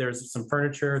also, there's some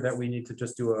furniture that we need to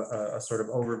just do a sort of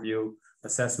overview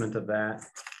assessment of that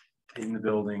in the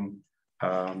building.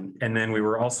 And then we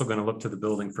were also going to look to the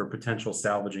building for potential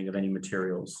salvaging of any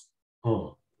materials.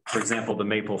 Oh. For example, the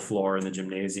maple floor in the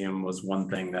gymnasium was one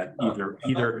thing that either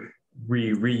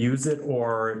reuse it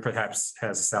or perhaps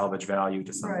has salvage value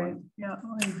to someone. Right. Yeah,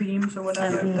 and beams or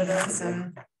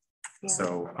whatever.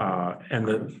 So,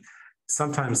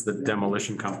 sometimes the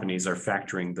demolition companies are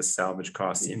factoring the salvage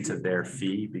costs into their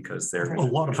fee because they're. A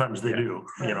lot of times they do,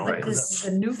 But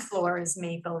the new floor is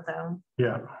maple though.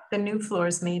 Yeah. The new floor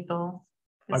is maple.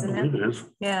 I believe it is.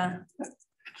 Yeah.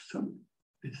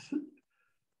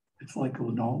 It's like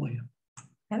linoleum.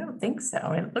 I don't think so.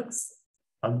 It looks.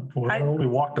 I only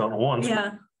walked on it once.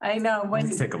 Yeah, I know.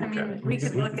 Let's take a look at it. We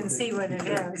could look and see what it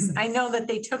is. I know that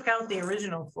they took out the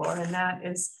original floor and that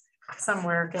is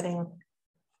somewhere getting.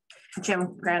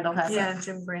 Jim Grandel has it.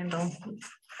 Jim Grandel.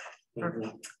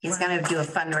 He's going to do a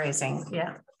fundraising.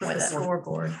 Yeah, with a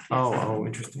scoreboard. Oh,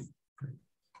 interesting.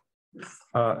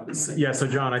 So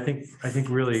John, I think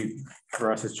really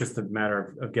for us, it's just a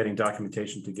matter of getting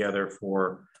documentation together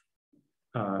for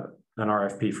an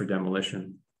RFP for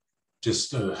demolition.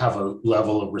 Just to have a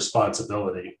level of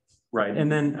responsibility. Right,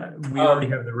 and then we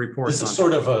already have the report. This is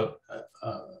sort of a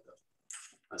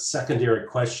secondary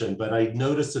question, but I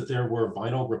noticed that there were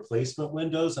vinyl replacement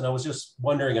windows, and I was just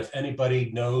wondering if anybody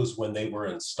knows when they were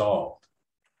installed.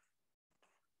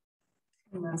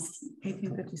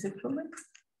 1856 building.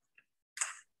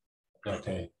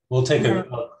 Okay, we'll take a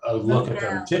look at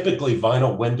them. Typically,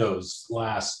 vinyl windows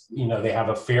last, they have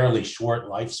a fairly short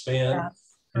lifespan.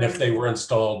 And if they were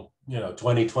installed,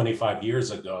 20, 25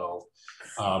 years ago,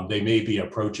 they may be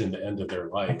approaching the end of their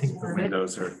life. I think the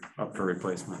windows are up for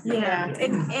replacement. Yeah,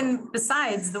 and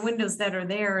besides, the windows that are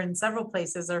there in several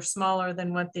places are smaller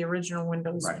than what the original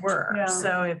windows were. Yeah.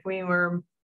 So if we were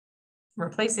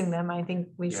replacing them, I think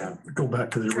we should Go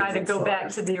back to the. try to original go back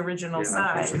size. to the original Yeah,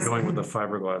 size. actually going with the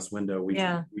fiberglass window, we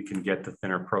can get the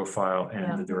thinner profile and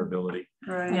Yeah. the durability.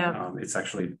 Right. Yeah, It's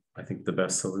actually, I think, the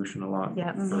best solution a lot.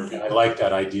 yeah. I like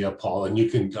that idea, Paul, and you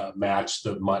can match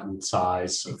the mutton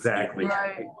size. Exactly,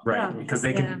 Right. right, Yeah. because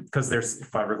they can, because their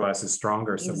fiberglass is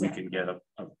stronger, so we can get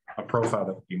a profile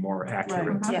that would be more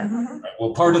accurate. Yeah.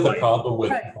 Well, part of the problem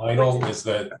with Right. vinyl is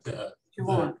that You the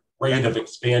want. rate of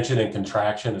expansion and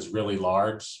contraction is really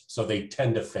large, so they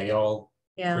tend to fail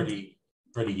Yeah.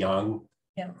 pretty young.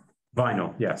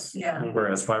 Vinyl, yes. Yeah.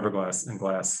 Whereas fiberglass and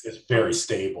glass. It's very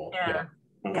stable. Yeah.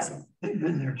 So, They've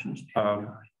been there since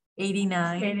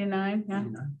 89. 89, yeah.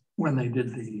 when they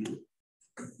did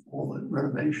all the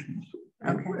renovations.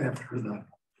 Okay. After the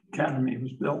academy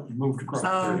was built and moved across.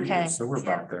 Oh, 30 okay. years, so we're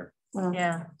about there.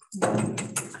 Yeah.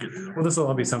 Well, this will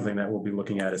all be something that we'll be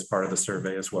looking at as part of the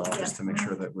survey as well, just to make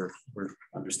sure that we're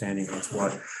understanding what's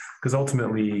what. Because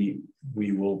ultimately,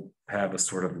 we will have a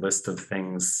sort of list of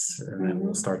things and then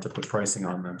we'll start to put pricing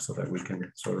on them so that we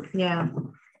can sort of, Yeah.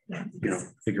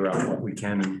 figure out what we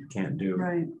can and can't do.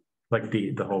 Right, Like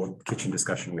the whole kitchen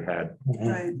discussion we had,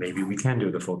 right. maybe we can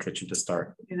do the full kitchen to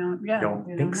start. Yeah. Don't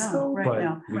you think know, so, right but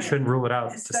now, we right. shouldn't rule it out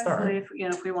to Especially start. if,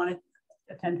 if we want to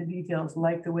attend to details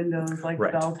like the windows, like the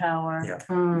Right. bell tower. Yeah.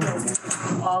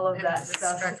 All of that The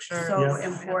stuff is structure. so Yeah.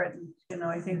 important,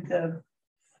 I think the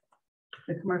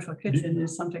commercial kitchen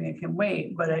is something that can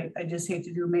wait, but I just hate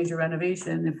to do a major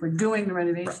renovation. If we're doing the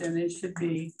renovation, it should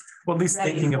be, Well, at least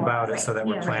Ready thinking for it, about it so that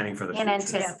we're Yeah. planning for the In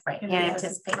future.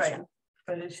 anticipation.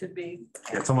 but it should be.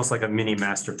 It's almost like a mini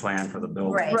master plan for the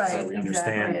building. Right. So Right, we exactly.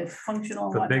 understand It's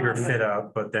functional. the bigger whatnot, but- fit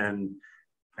out, but then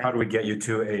how do we get you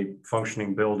to a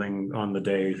functioning building on the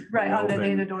day? Right, we're on the day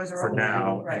open the doors are For open.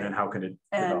 now, and Right, then how can it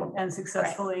develop? and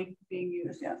successfully being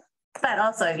used, yeah. But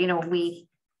also, we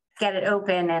get it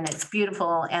open and it's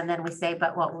beautiful, and then we say,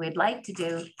 but what we'd like to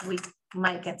do, we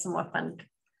might get some more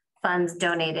funds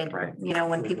donated. Right.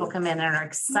 When people come in and are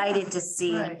excited to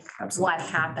see Right, Absolutely. what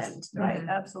happened. right,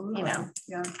 absolutely. know.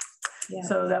 Yeah. Yeah.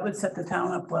 So that would set the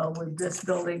town up well with this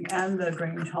building and the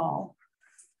Grange Hall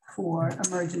for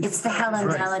emergency. It's the Helen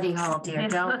Right. Melody Hall, dear.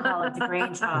 Don't call it the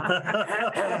Grange Hall.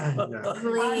 Yeah.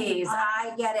 Please,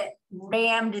 I get it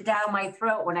rammed down my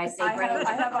throat when I say I Grange.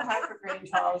 have a heart for Grange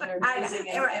Halls, they're amazing.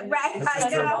 and- Right, and I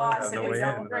such a know. loss, On the it was way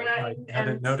so in, great, I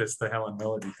hadn't and- noticed the Helen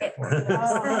Melody. It's before.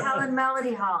 the Helen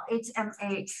Melody Hall,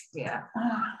 HMH, yeah.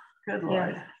 Good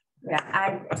Lord. Yeah,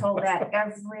 I told that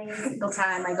every single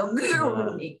time I go,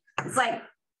 it's like,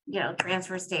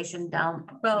 transfer station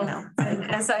dump. Well, you know.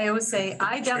 and as I always say,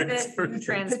 I dump it, you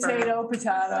transfer. Potato,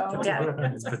 potato.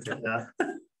 Yeah. It's potato, Yeah.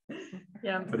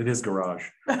 Yeah. But it is garage.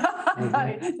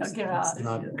 Right, no, It's garage.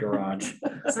 not garage,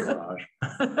 it's garage.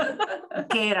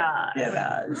 Garage.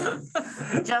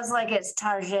 Garage. Just like it's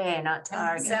Target, not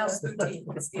Target. Sales boutique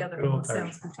is the other Cool, one.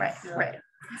 Sales boutique. Right, right.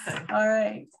 All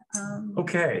right.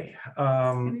 Okay,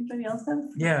 Anybody else have?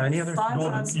 yeah, any other? Thoughts Well,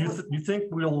 on- you think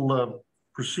we'll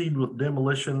proceed with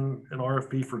demolition and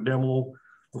RFP for demo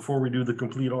before we do the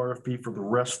complete RFP for the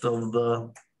rest of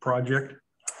the project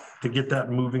to get that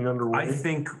moving underway? I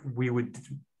think we would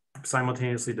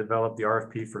simultaneously develop the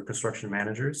RFP for construction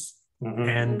managers Mhm.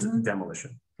 and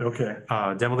demolition. Okay,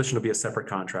 Demolition will be a separate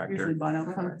Usually contractor. bought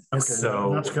out first. okay,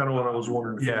 So- that's kind of what I was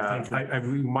wondering. if you Yeah, think.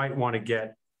 we might want to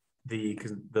get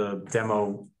the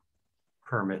demo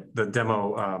permit, the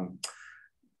demo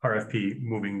RFP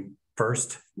moving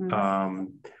first.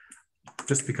 Mhm.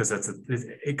 Just because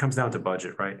it comes down to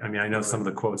budget, right? I mean, I know some of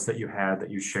the quotes that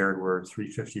you shared were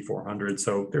 350, 400.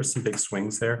 So there's some big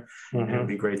swings there. And it'd Mhm.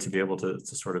 be great to be able to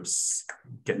sort of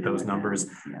get those numbers.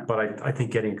 Yeah. But I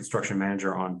think getting a construction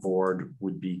manager on board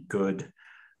would be good.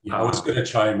 Yeah, I was going to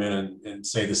chime in and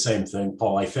say the same thing,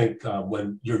 Paul. I think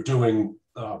when you're doing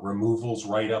removals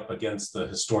right up against the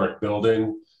historic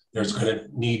building, there's going to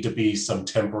need to be some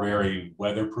temporary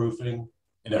weatherproofing.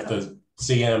 And if the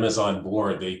CM is on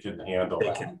board, they can handle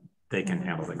that. They can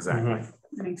handle it, exactly.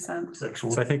 Makes sense.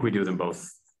 Excellent. So I think we do them both.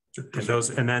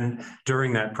 And then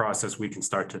during that process, we can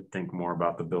start to think more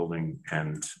about the building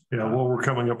and. Yeah, well, we're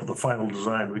coming up with the final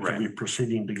design. We Right. can be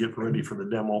proceeding to get ready for the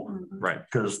demo Right,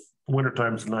 because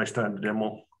wintertime's a nice time to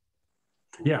demo.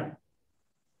 yeah.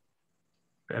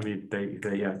 I mean,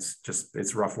 yeah,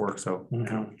 it's rough work, so,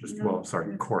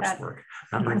 coursework.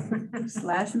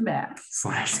 Slash and bash.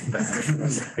 Slash and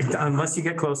bash. Unless you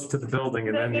get closer to the building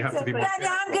and then you have to be. more Yeah, no,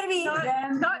 I'm gonna be.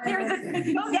 Not near the.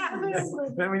 Yeah.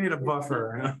 Then we need a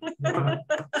buffer. No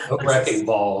wrecking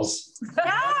balls.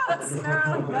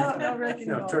 No wrecking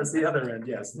No, ball. towards the other end,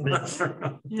 yes.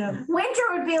 Yeah. Winter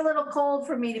would be a little cold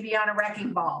for me to be on a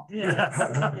wrecking ball.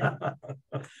 Yeah.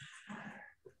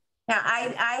 Now,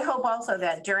 I hope also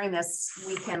that during this,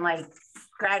 we can like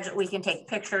we can take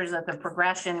pictures of the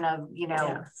progression of, you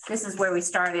know, this is where we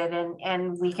started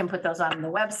and we can put those on the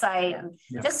website. And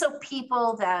just so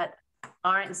people that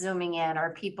aren't Zooming in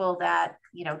or people that,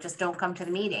 you know, just don't come to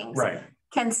the meetings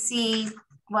can see,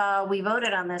 well, we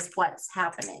voted on this, what's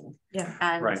happening.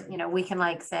 And, you know, we can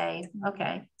like say,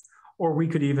 okay. Or we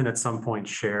could even at some point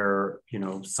share, you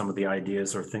know, some of the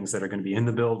ideas or things that are going to be in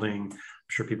the building. I'm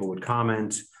sure people would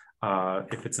comment.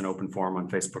 If it's an open forum on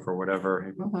Facebook or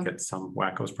whatever, get some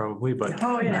wackos probably, but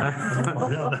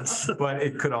but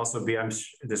it could also be,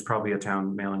 there's probably a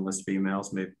town mailing list of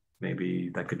emails, maybe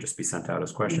that could just be sent out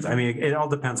as questions. I mean, it all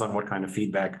depends on what kind of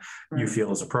feedback you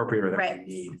feel is appropriate or that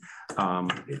you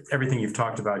need. Everything you've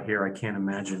talked about here, I can't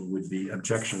imagine would be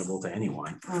objectionable to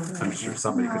anyone. I'm sure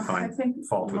somebody could find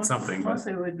fault with something.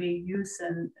 Mostly would be use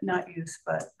and not use,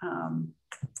 but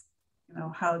you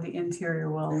know, how the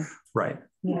interior will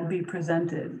be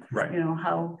presented. You know,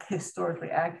 how historically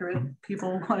accurate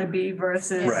people want to be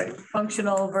versus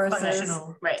functional versus.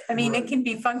 I mean, it can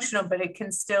be functional, but it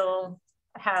can still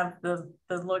have the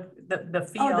look, the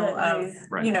feel of,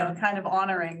 you know, kind of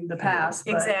honoring the past.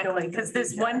 Exactly, because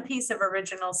there's one piece of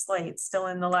original slate still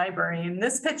in the library. And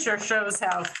this picture shows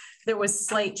how there was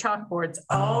slate chalkboards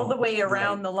all the way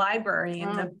around the library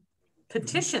and the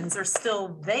petitions are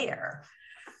still there.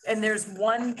 And there's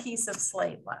one piece of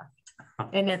slate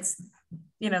left and it's,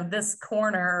 you know, this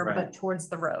corner, but towards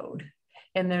the road.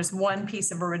 And there's one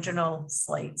piece of original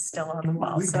slate still on the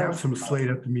wall. We have some slate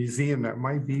at the museum that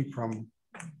might be from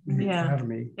the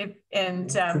Academy.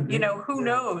 You know, who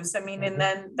knows? I mean, and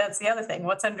then that's the other thing.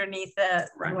 What's underneath the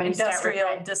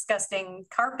industrial disgusting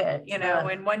carpet, you know,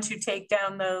 and once you take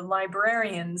down the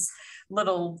librarian's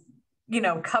little, you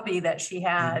know, cubby that she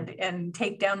had and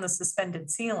take down the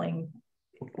suspended ceiling,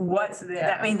 what's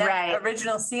that? I mean, that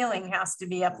original ceiling has to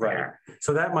be up there.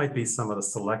 So that might be some of the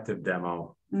selective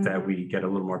demo that we get a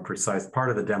little more precise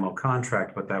part of the demo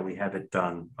contract, but that we have it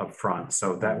done up front.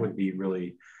 So that would be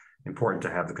really important to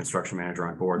have the construction manager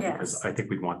on board because I think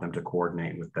we'd want them to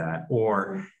coordinate with that.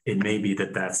 Or it may be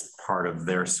that that's part of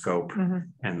their scope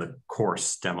and the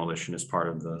course demolition is part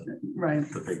of the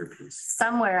bigger piece.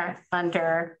 Somewhere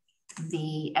under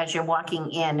the, as you're walking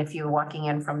in, if you're walking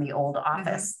in from the old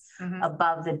office,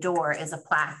 above the door is a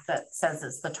plaque that says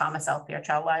it's the Thomas L.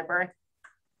 Fairchild Library.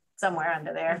 Somewhere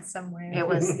under there. Somewhere. It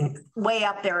was way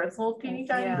up there. It's a little teeny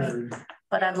tiny,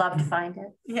 but I'd love to find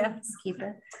it. Yes. Keep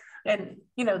it. And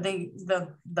you know,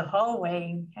 the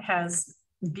hallway has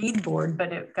beadboard,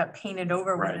 but it got painted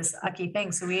over with this ucky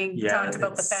thing. So we talked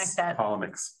about the fact that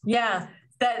polymix.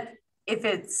 That if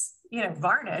it's, you know,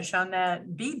 varnish on that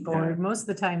beadboard, most of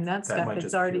the time that stuff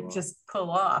it's already just pull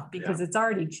off because it's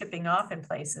already chipping off in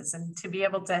places. And to be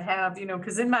able to have, you know,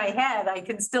 because in my head I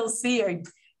can still see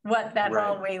what that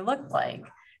hallway looked like.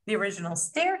 The original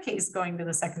staircase going to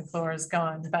the second floor is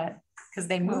gone, but because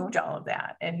they moved all of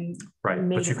that and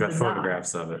but you've got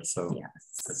photographs of it, so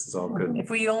this is all good. If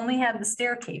we only had the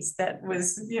staircase that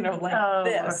was, you know, like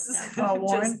this,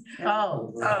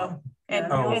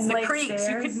 and the creaks,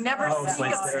 you could never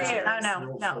sneak upstairs.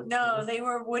 No, they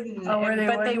were wooden.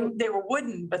 They were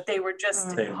wooden, but they were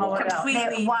just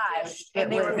completely wide,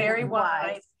 and they were very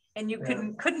wide. And you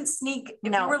couldn't sneak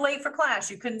if you were late for class.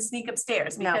 You couldn't sneak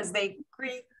upstairs because they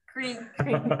creak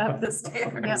up the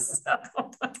stairs.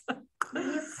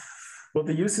 Well,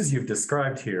 the uses you've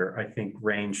described here, I think,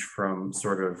 range from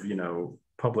sort of, you know,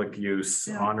 public use,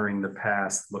 honoring the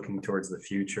past, looking towards the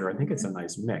future. I think it's a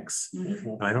nice mix.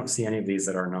 And I don't see any of these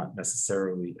that are not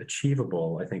necessarily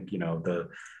achievable. I think, you know,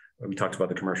 we talked about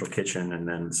the commercial kitchen and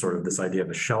then sort of this idea of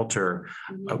a shelter.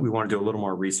 We want to do a little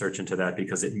more research into that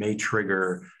because it may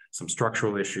trigger some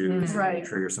structural issues,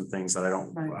 trigger some things that I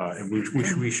don't, and which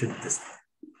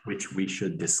we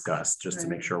should discuss just to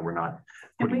make sure we're not.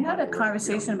 And we had a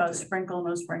conversation about sprinkle,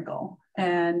 no sprinkle,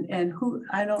 and who,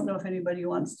 I don't know if anybody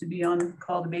wants to be on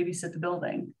call to babysit the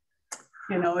building.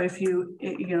 You know, if you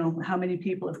know, how many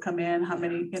people have come in, how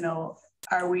many, you know,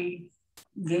 are we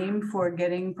game for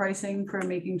getting pricing for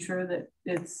making sure that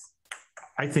it's.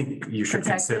 I think you should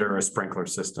consider a sprinkler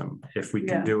system. If we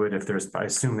can do it, I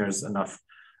assume there's enough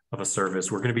of a service.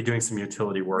 We're going to be doing some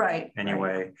utility work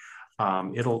anyway.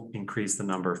 It'll increase the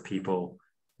number of people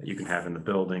that you can have in the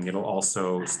building. It'll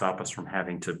also stop us from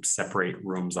having to separate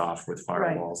rooms off with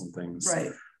firewalls and things.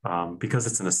 because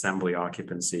it's an assembly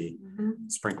occupancy,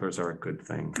 sprinklers are a good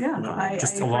thing. Yeah.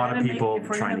 Just a lot of people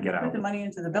trying to get Put out. the money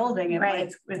into the building, it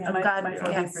Right. might, Yeah. might God, as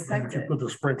well be yes. If you protected. put the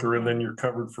sprinkler in, then you're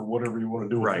covered for whatever you want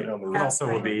to do with it Right. down the It road. also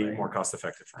would be Absolutely. more cost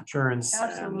effective for insurance.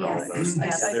 And Absolutely. all of those things.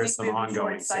 Yes. I There's think some we'd be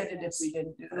ongoing short-sighted if savings. we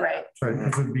didn't do that. Right. So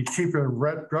it would be cheaper,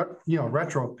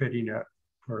 retrofitting it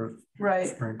for Right,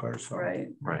 sprinklers. So. right.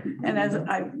 Right. And as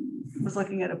I was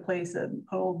looking at a place, an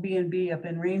old B&B up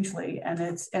in Rangeley, and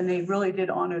they really did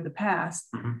honor the past.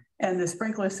 And the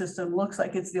sprinkler system looks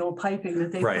like it's the old piping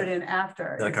that they Right. put in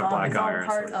after. Like It's a all- black it's all iron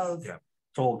Part sort of, of, yeah.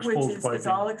 It's all which exposed is, piping. it's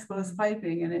all exposed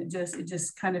piping, and it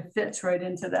just kind of fits right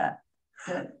into that.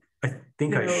 I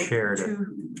think I shared it.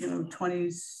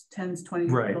 20s, 10s,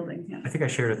 20s Right. building, yeah. I think I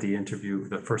shared at the interview,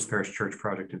 the First Parish Church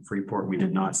project in Freeport, we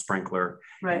did not sprinkler.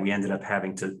 And Right, we ended up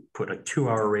having to put a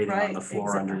 2-hour rating on Right, the floor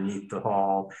exactly. underneath the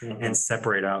hall and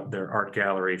separate out their art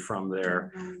gallery from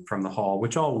Mm-hmm. from the hall,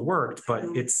 which all worked, but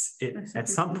Makes at it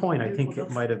some point, I think it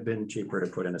beautiful. might have been cheaper to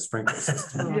put in a sprinkler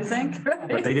system. You think?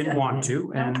 But they didn't want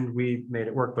to, and we made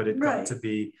it work, but it got Right. to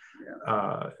be,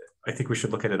 I think we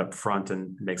should look at it up front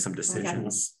and make some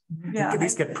decisions. Yeah. At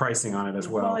least get pricing on it as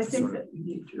well. Well, I to think sort of- that, We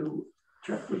need to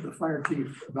check with the fire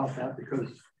chief about that because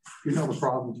you know the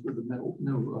problems with the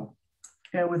new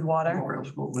yeah, with water. memorial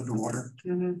school with the water.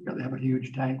 Mhm, They have a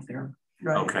huge tank there.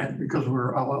 Right. Okay. And because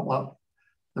we're all up,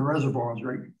 the reservoir is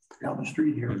right down the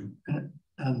street here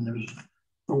and there's,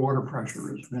 the water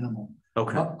pressure is minimal.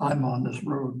 Okay. I'm on this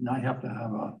road and I have to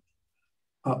have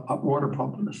a water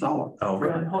pump in the cellar. Oh, okay.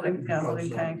 Really holding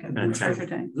tank and And pressure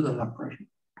tank. There's enough pressure.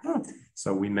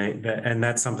 So we may, and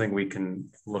that's something we can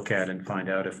look at and find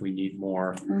out if we need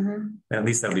more. Mhm. At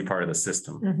least that'll be part of the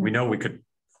system. We know we could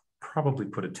probably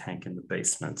put a tank in the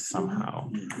basement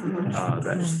somehow.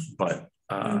 But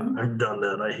I've done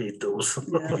that. I hate those.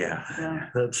 Yeah. yeah,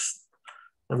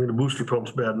 The booster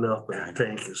pump's bad enough, but the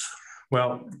tank is.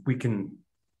 well, we can,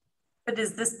 But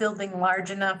is this building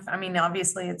large enough? I mean,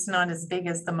 obviously, it's not as big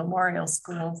as the memorial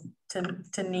school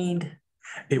to need.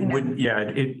 it You know. wouldn't,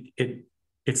 yeah,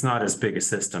 it's not as big a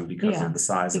system because Yeah, of the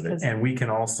size of it. because- And we can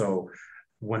also,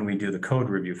 when we do the code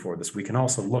review for this, we can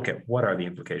also look at what are the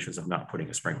implications of not putting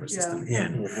a sprinkler system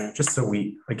in. Just so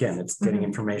we, again, it's getting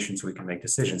information so we can make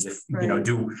decisions. If, Right.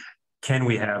 can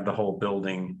we have the whole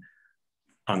building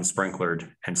unsprinklered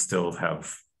and still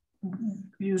have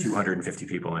Use- 250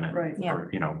 people in it? Right. Yeah.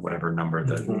 Or, whatever number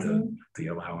the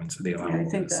allowance, the Yeah, I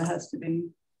allowance think is. that has to be,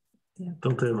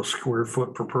 Don't they have a square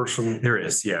foot per person? There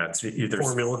is, yeah, it's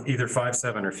Formula. either 5,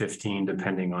 7 or 15,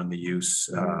 depending on the use.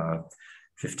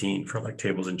 15 for like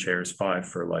tables and chairs, 5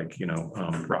 for like,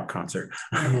 rock concert.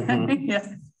 yeah.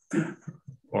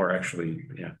 Or actually,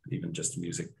 even just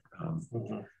music.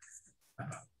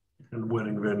 And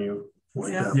wedding venue.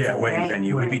 like Yeah. that. Yeah, wedding Right.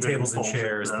 venue would be Wedding venue tables and falls into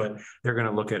chairs, that. but they're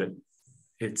gonna look at it.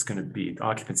 It's gonna be,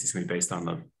 occupancy is gonna be based on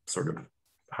the sort of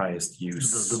highest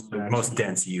use, The most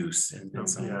dense use in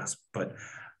some Yeah. ways. But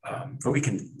we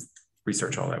can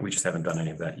research all that. We just haven't done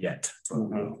any of that yet.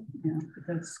 Mhm. Yeah, but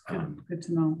that's Um, good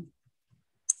to know.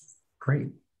 Great.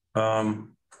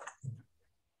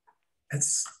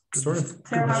 It's sort of.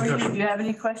 Sarah, how are you? discussion. Do you have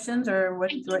any questions or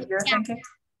what you're Yeah. thinking?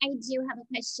 I do have a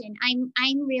question.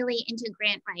 I'm really into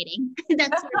grant writing.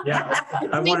 That's Yeah,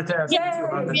 I wanted to ask you Yay.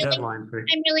 about the Really? deadline.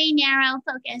 I'm really narrow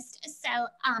focused. So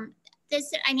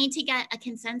I need to get a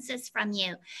consensus from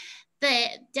you. The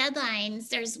deadlines,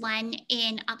 there's one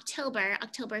in October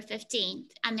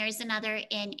 15th, and there's another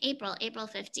in April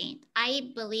 15th.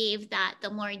 I believe that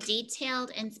the more detailed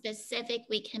and specific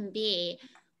we can be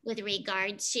with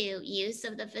regard to use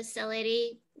of the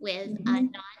facility with a nod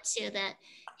to the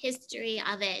history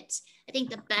of it, I think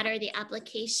the better the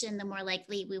application, the more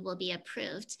likely we will be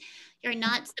approved. You're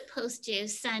not supposed to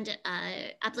send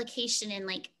a application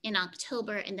in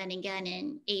October and then again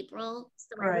in April.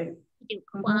 So I Right. would do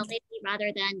quality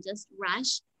rather than just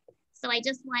rush. So I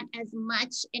just want as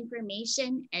much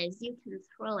information as you can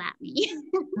throw at me.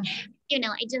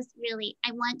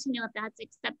 I want to know if that's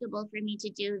acceptable for me to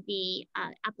do the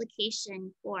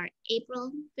application for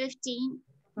April 15th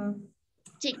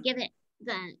to give it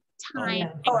the time.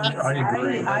 Oh, I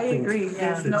agree. I agree.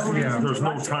 There's no reason. There's to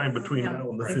no rush it. time between now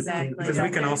and the 15th. Exactly. Because we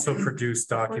can also produce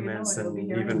Before you know documents it, it'll and be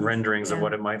here even in- renderings of Yeah.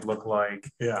 what it might look like.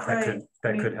 Yeah.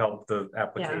 That could help the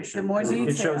application. The more 'Cause it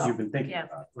shows detail. you've been thinking Yeah.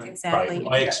 about it. Exactly. Right.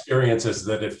 My experience is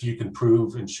that if you can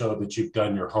prove and show that you've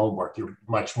done your homework, you're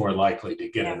much more likely to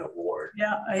get an award.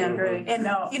 Yeah, I Yeah. agree. And,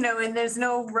 No. and there's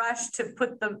no rush to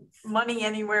put the money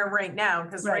anywhere right now,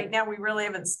 because right Right. now we really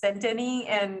haven't spent any.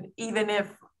 And even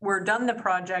if we're done the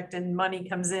project and money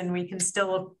comes in, we can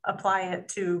still apply it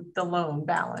to the loan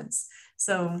balance.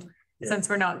 So, since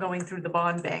we're not going through the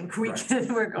bond bank, we're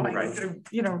going through,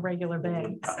 regular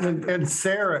banks. And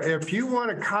Sarah, if you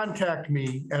want to contact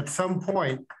me at some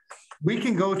point, we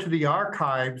can go to the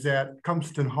archives at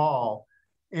Cumston Hall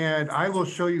and I will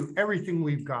show you everything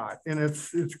we've got. And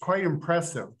it's quite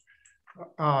impressive.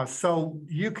 So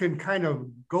you can kind of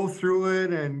go through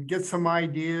it and get some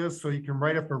ideas so you can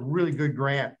write up a really good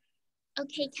grant.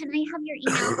 Okay, can I have your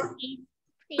email,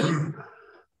 please?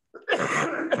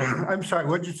 I'm sorry,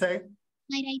 what'd you say?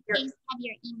 Might I please have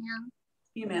your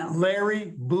email?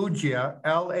 Larry Buggia,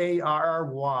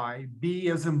 Larry, B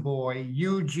as in boy,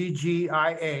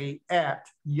 UGGIA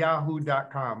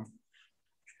 @yahoo.com.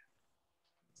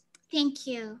 Thank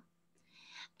you.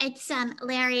 It's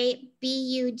Larry,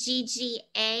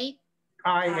 BUGGA.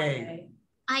 IA.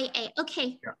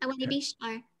 Okay, yeah. I want to be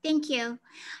sure. Thank you.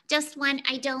 Just one,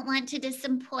 I don't want to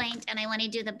disappoint and I want to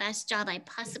do the best job I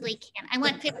possibly can. I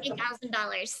want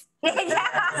 $50,000.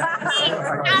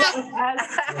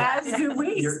 As do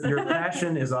we. Your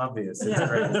passion is obvious. It's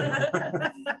great.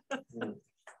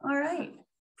 All right.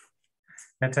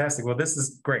 Fantastic. Well, this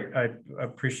is great. I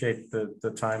appreciate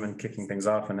the time and kicking things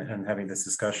off and having this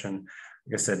discussion.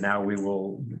 Like I said, now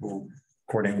we'll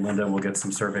coordinate with Linda, we'll get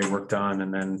some survey work done,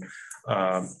 and then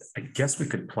I guess we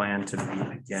could plan to meet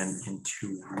again in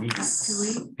 2 weeks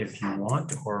if you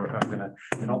want, or I'm gonna,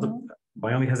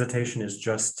 my only hesitation is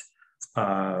just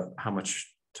how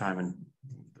much time, and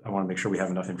I want to make sure we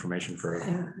have enough information for it.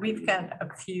 And we've got a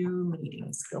few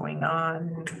meetings going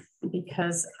on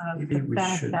because of the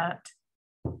fact that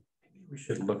we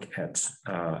should look at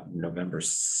November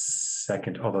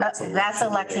 2nd, although that's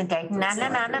election day. No.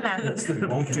 We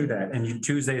won't do that. And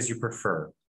Tuesdays you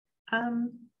prefer?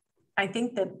 I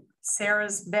think that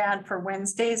Sarah's bad for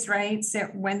Wednesdays, right?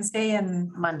 Wednesday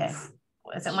and Monday.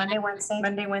 Is it Monday, Wednesday?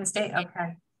 Monday, Wednesday.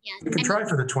 Okay. Yeah. We can try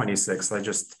for the 26th. I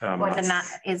just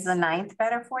is the 9th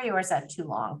better for you, or is that too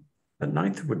long? The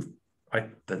 9th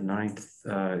the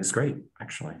 9th is great,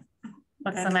 actually.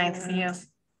 What's the 9th for you?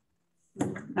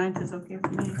 9th is okay for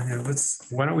me.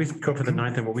 Why don't we go for the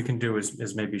 9th, and what we can do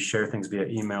is maybe share things via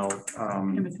email.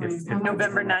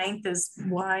 November 9th is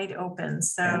wide open,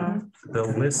 so. The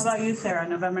list. How about you, Sarah,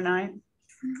 November 9th?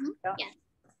 Yeah.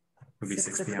 Would be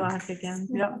 6 p.m. again.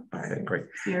 Yep. Okay, great.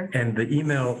 Here. And the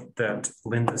email that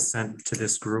Linda sent to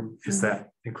this group, is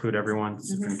that include everyone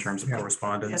in terms of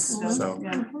correspondence? Yes, so,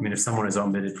 I mean, if someone is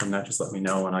omitted from that, just let me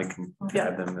know and I can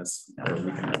add them as, or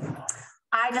we can.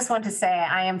 I just want to say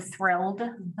I am thrilled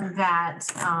that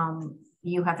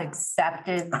you have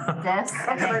accepted this.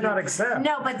 How can I not accept?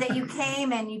 No, but that you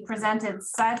came and you presented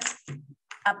such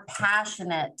a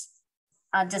passionate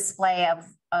display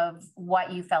of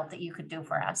what you felt that you could do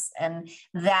for us. And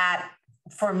that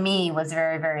for me was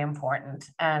very, very important.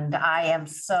 And I am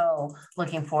so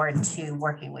looking forward to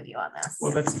working with you on this.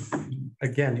 Well, that's,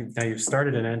 again, now you've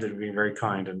started and ended being very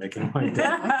kind and making my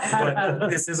day. But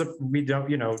this is we don't,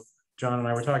 John and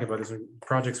I were talking about this,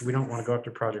 projects, we don't want to go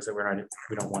after projects that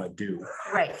we don't want to do.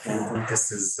 Right. And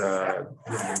this is, when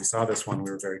we saw this one, we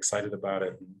were very excited about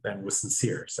it and was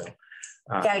sincere, so.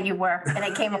 Yeah, you were, and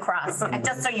it came across, and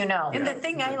just so you know. And the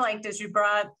thing I liked is you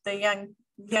brought the young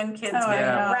kids.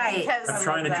 Right. Because I'm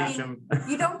trying to teach them.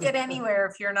 You don't get anywhere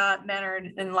if you're not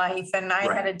mentored in life. And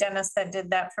I had a dentist that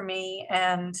did that for me.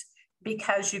 And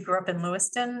because you grew up in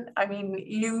Lewiston, I mean,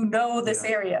 this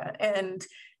area, and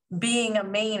being a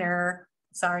Mainer,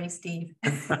 sorry, Steve.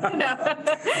 We'll let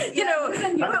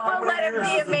it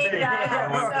be a Mainer.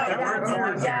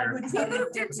 He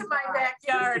moved into my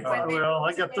backyard. Well,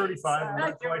 I got 35, I'm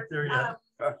not quite there yet.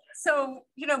 So,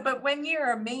 but when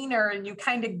you're a Mainer and you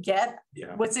kind of get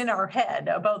what's in our head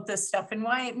about this stuff and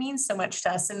why it means so much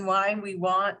to us and why we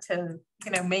want to,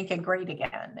 make it great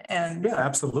again. And yeah,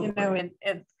 absolutely.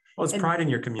 Well, it's pride in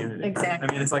your community. Exactly.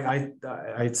 I mean, it's like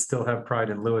I still have pride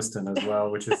in Lewiston as well,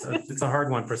 which is it's a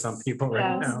hard one for some people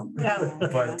right now. Yeah.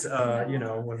 But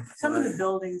Some of the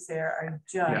buildings there are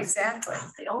just exactly.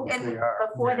 And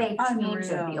before they changed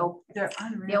the old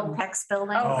PEX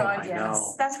building. Oh God,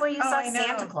 yes. That's where you saw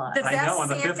Santa Claus. The best on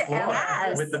the 5th floor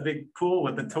Yes. with the big pool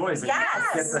with the toys.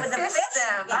 Yes, with the fish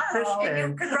them.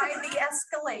 And you could ride the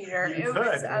escalator. It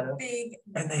was a big.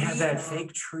 And they had that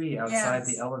fake tree outside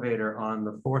the elevator on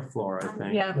the 4th floor, I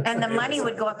think. Yeah. And the money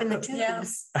would go up in the tubes.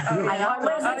 Yes. I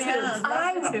always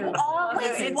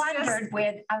wondered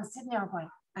where I was sitting there going,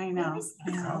 I know.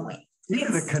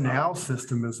 Even the canal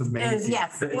system is amazing.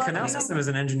 Yes. The canal system is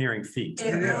an engineering feat.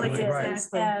 It really is.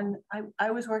 Right. And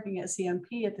I was working at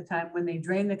CMP at the time when they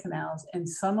drained the canals, and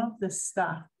some of the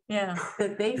stuff Yeah.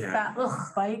 that they Yeah.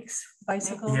 found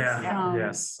bicycles. Yeah,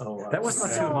 yes. That was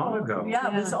not too long ago.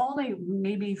 Yeah, it was only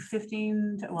maybe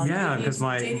 15, well, Yeah, 'cause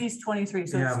my- JD's 23,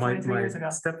 so Yeah, it's my 23 years ago.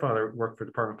 stepfather worked for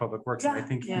Department of Public Works, and I Yeah,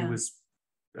 think yeah.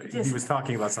 he Just was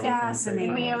talking about some of the things.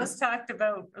 fascinating. We always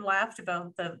laughed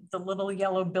about the little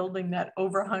yellow building that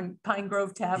overhung Pine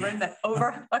Grove Tavern that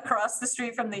across the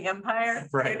street from the Empire.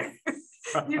 Right.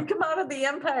 You'd come out of the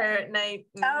Empire at night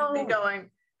and be going,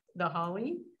 the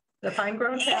Holly, the Pine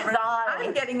Grove Tavern.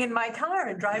 I'm getting in my car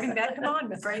and driving back to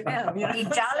Monmouth right now. You know? Be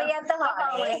jolly at the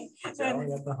Holly.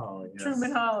 Jolly at the Holly, yes.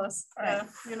 Truman Hollis,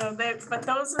 you know, but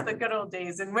those are the good old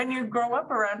days. And when you grow up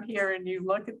around here and you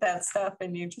look at that stuff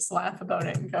and you just laugh about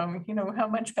it and go, you know, how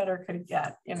much better could it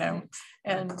get, you know?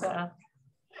 And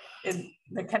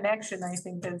the connection, I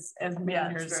think, as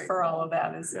mayors for all of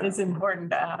that is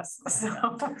important to us.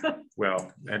 So.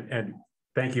 Well, and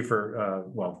thank you for,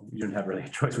 well, you didn't have really a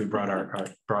choice. We brought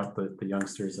brought the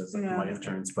youngsters as my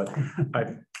interns, but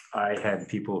I had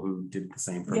people who did the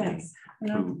same for me,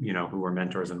 who were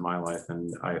mentors in my life,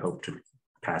 and I hope to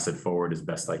pass it forward as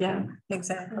best I can.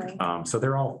 Exactly. So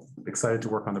they're all excited to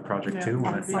work on the project too.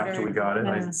 After we got it,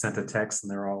 I sent a text and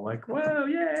they're all like, whoa,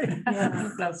 yay. Yeah,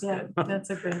 that's good.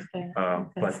 That's a good thing.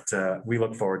 But we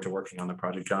look forward to working on the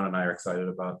project. John and I are excited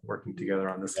about working together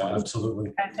on this one.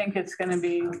 Absolutely. I think it's going to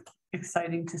be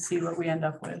exciting to see what we end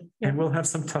up with. And we'll have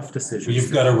some tough decisions.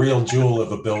 You've got a real jewel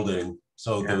of a building,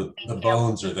 so the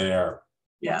bones are there.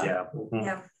 Yeah.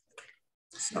 Yeah.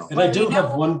 So. And I do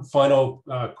have one final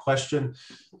question.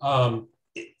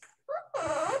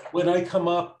 When I come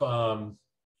up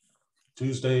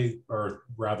Tuesday, or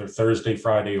rather Thursday,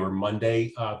 Friday, or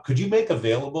Monday, could you make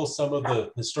available some of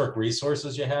the historic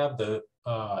resources you have, the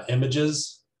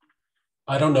images?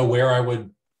 I don't know where I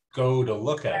would go to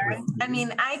look at. I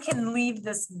mean, I can leave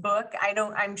this book.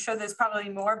 I'm sure there's probably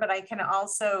more, but I can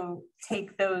also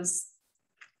take those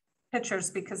pictures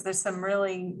because there's some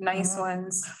really nice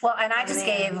ones. Well, and I just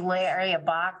gave Larry a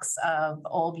box of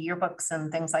old yearbooks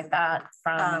and things like that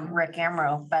from Rick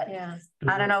Amro, but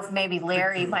I don't know if maybe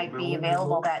Larry might be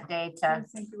available that day to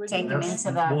take him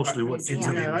into the mostly what's in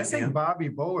museum. there. I think Bobby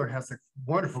Bowler has a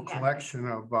wonderful collection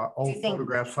of old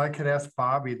photographs. I could ask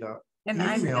Bobby to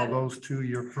email those to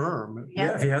your firm.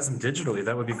 Yeah, if he has them digitally,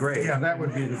 that would be great. Yeah, that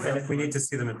would be the And if we need to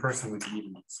see them in person, we can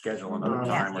even schedule another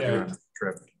time when we're on the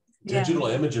trip. Digital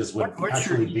images would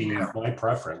actually be my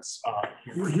preference.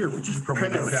 We're here, we just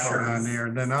print it out on there,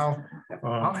 and then I'll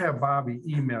have Bobby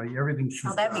email you everything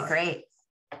she's Oh, that'd be got. great.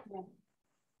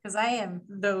 Because I am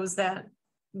those that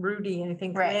Rudy, I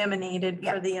think, laminated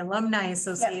for the Alumni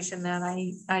Association that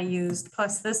I used.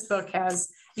 Plus this book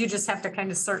you just have to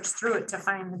kind of search through it to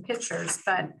find the pictures,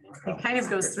 but it kind of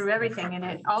goes through everything. And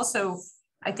it also,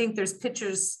 I think there's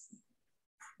pictures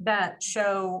that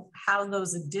show how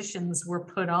those additions were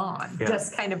put on,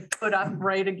 just kind of put up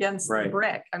right against the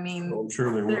brick. I mean,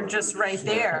 they're just right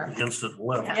there. Against it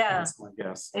left. Yeah, That's my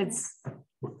guess. it's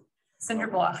cinder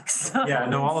blocks. Yeah,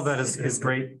 no, all of that is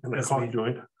great. And the caulk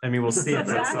joint. I mean, we'll see it.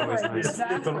 That's always nice.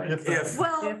 Exactly.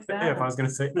 Well, If I was gonna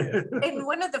say. and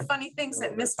one of the funny things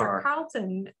that Mr.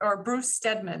 Carlton or Bruce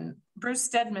Stedman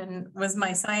was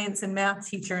my science and math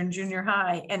teacher in junior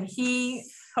high, and he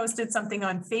posted something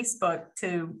on Facebook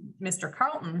to Mr.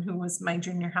 Carlton, who was my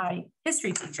junior high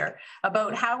history teacher,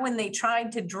 about how when they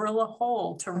tried to drill a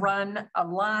hole to run a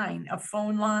line, a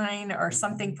phone line or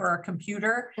something for a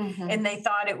computer, and they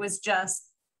thought it was just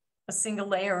a single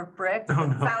layer of brick,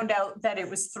 found out that it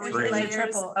was three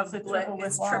layers of brick,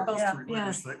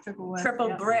 triple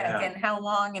brick, and how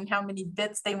long and how many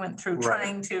bits they went through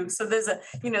trying to. So there's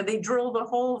they drilled a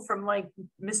hole from like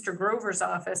Mr. Grover's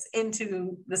office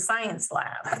into the science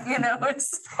lab.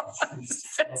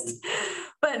 It's just,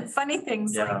 but funny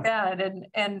things like that.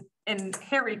 And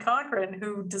Harry Cochran,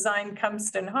 who designed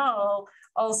Cumston Hall,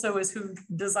 also is who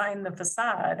designed the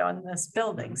facade on this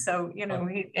building. So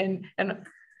and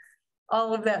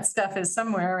all of that stuff is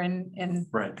somewhere in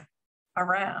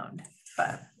around,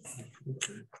 but.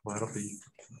 Okay. Well, that'll be.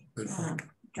 Do you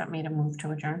want me to move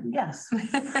to adjourn? Yes.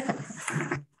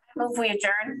 Move we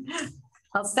adjourn.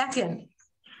 I'll second.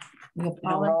 We'll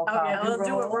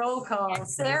do a roll call.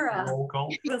 Sarah. Roll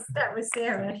call. We'll start with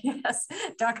Sarah. Yes.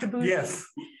 Dr. Booth. Yes.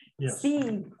 Yes.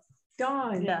 Steve.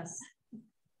 Dawn. Yes.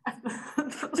 I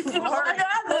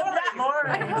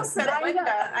almost said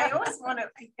Linda. I always want to.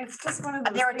 It's just one of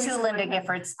those. There are things two that Linda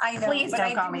Giffords. I know. Please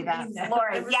don't call me that.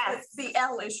 Lori, yes. The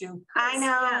L issue. I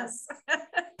know. Yes.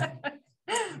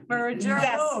 We're adjourned.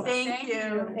 Yes. Thank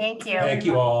you. Thank you. Thank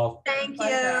you all. Thank you.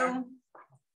 Have a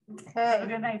Okay.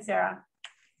 good night, Sarah.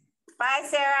 Bye,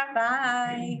 Sarah.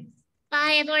 Bye.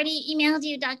 Bye. I've already emailed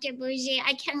you, Dr. Bougie.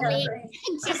 I can't wait.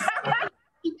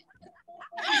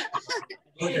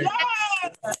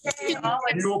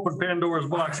 You open Pandora's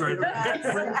box right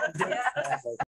there.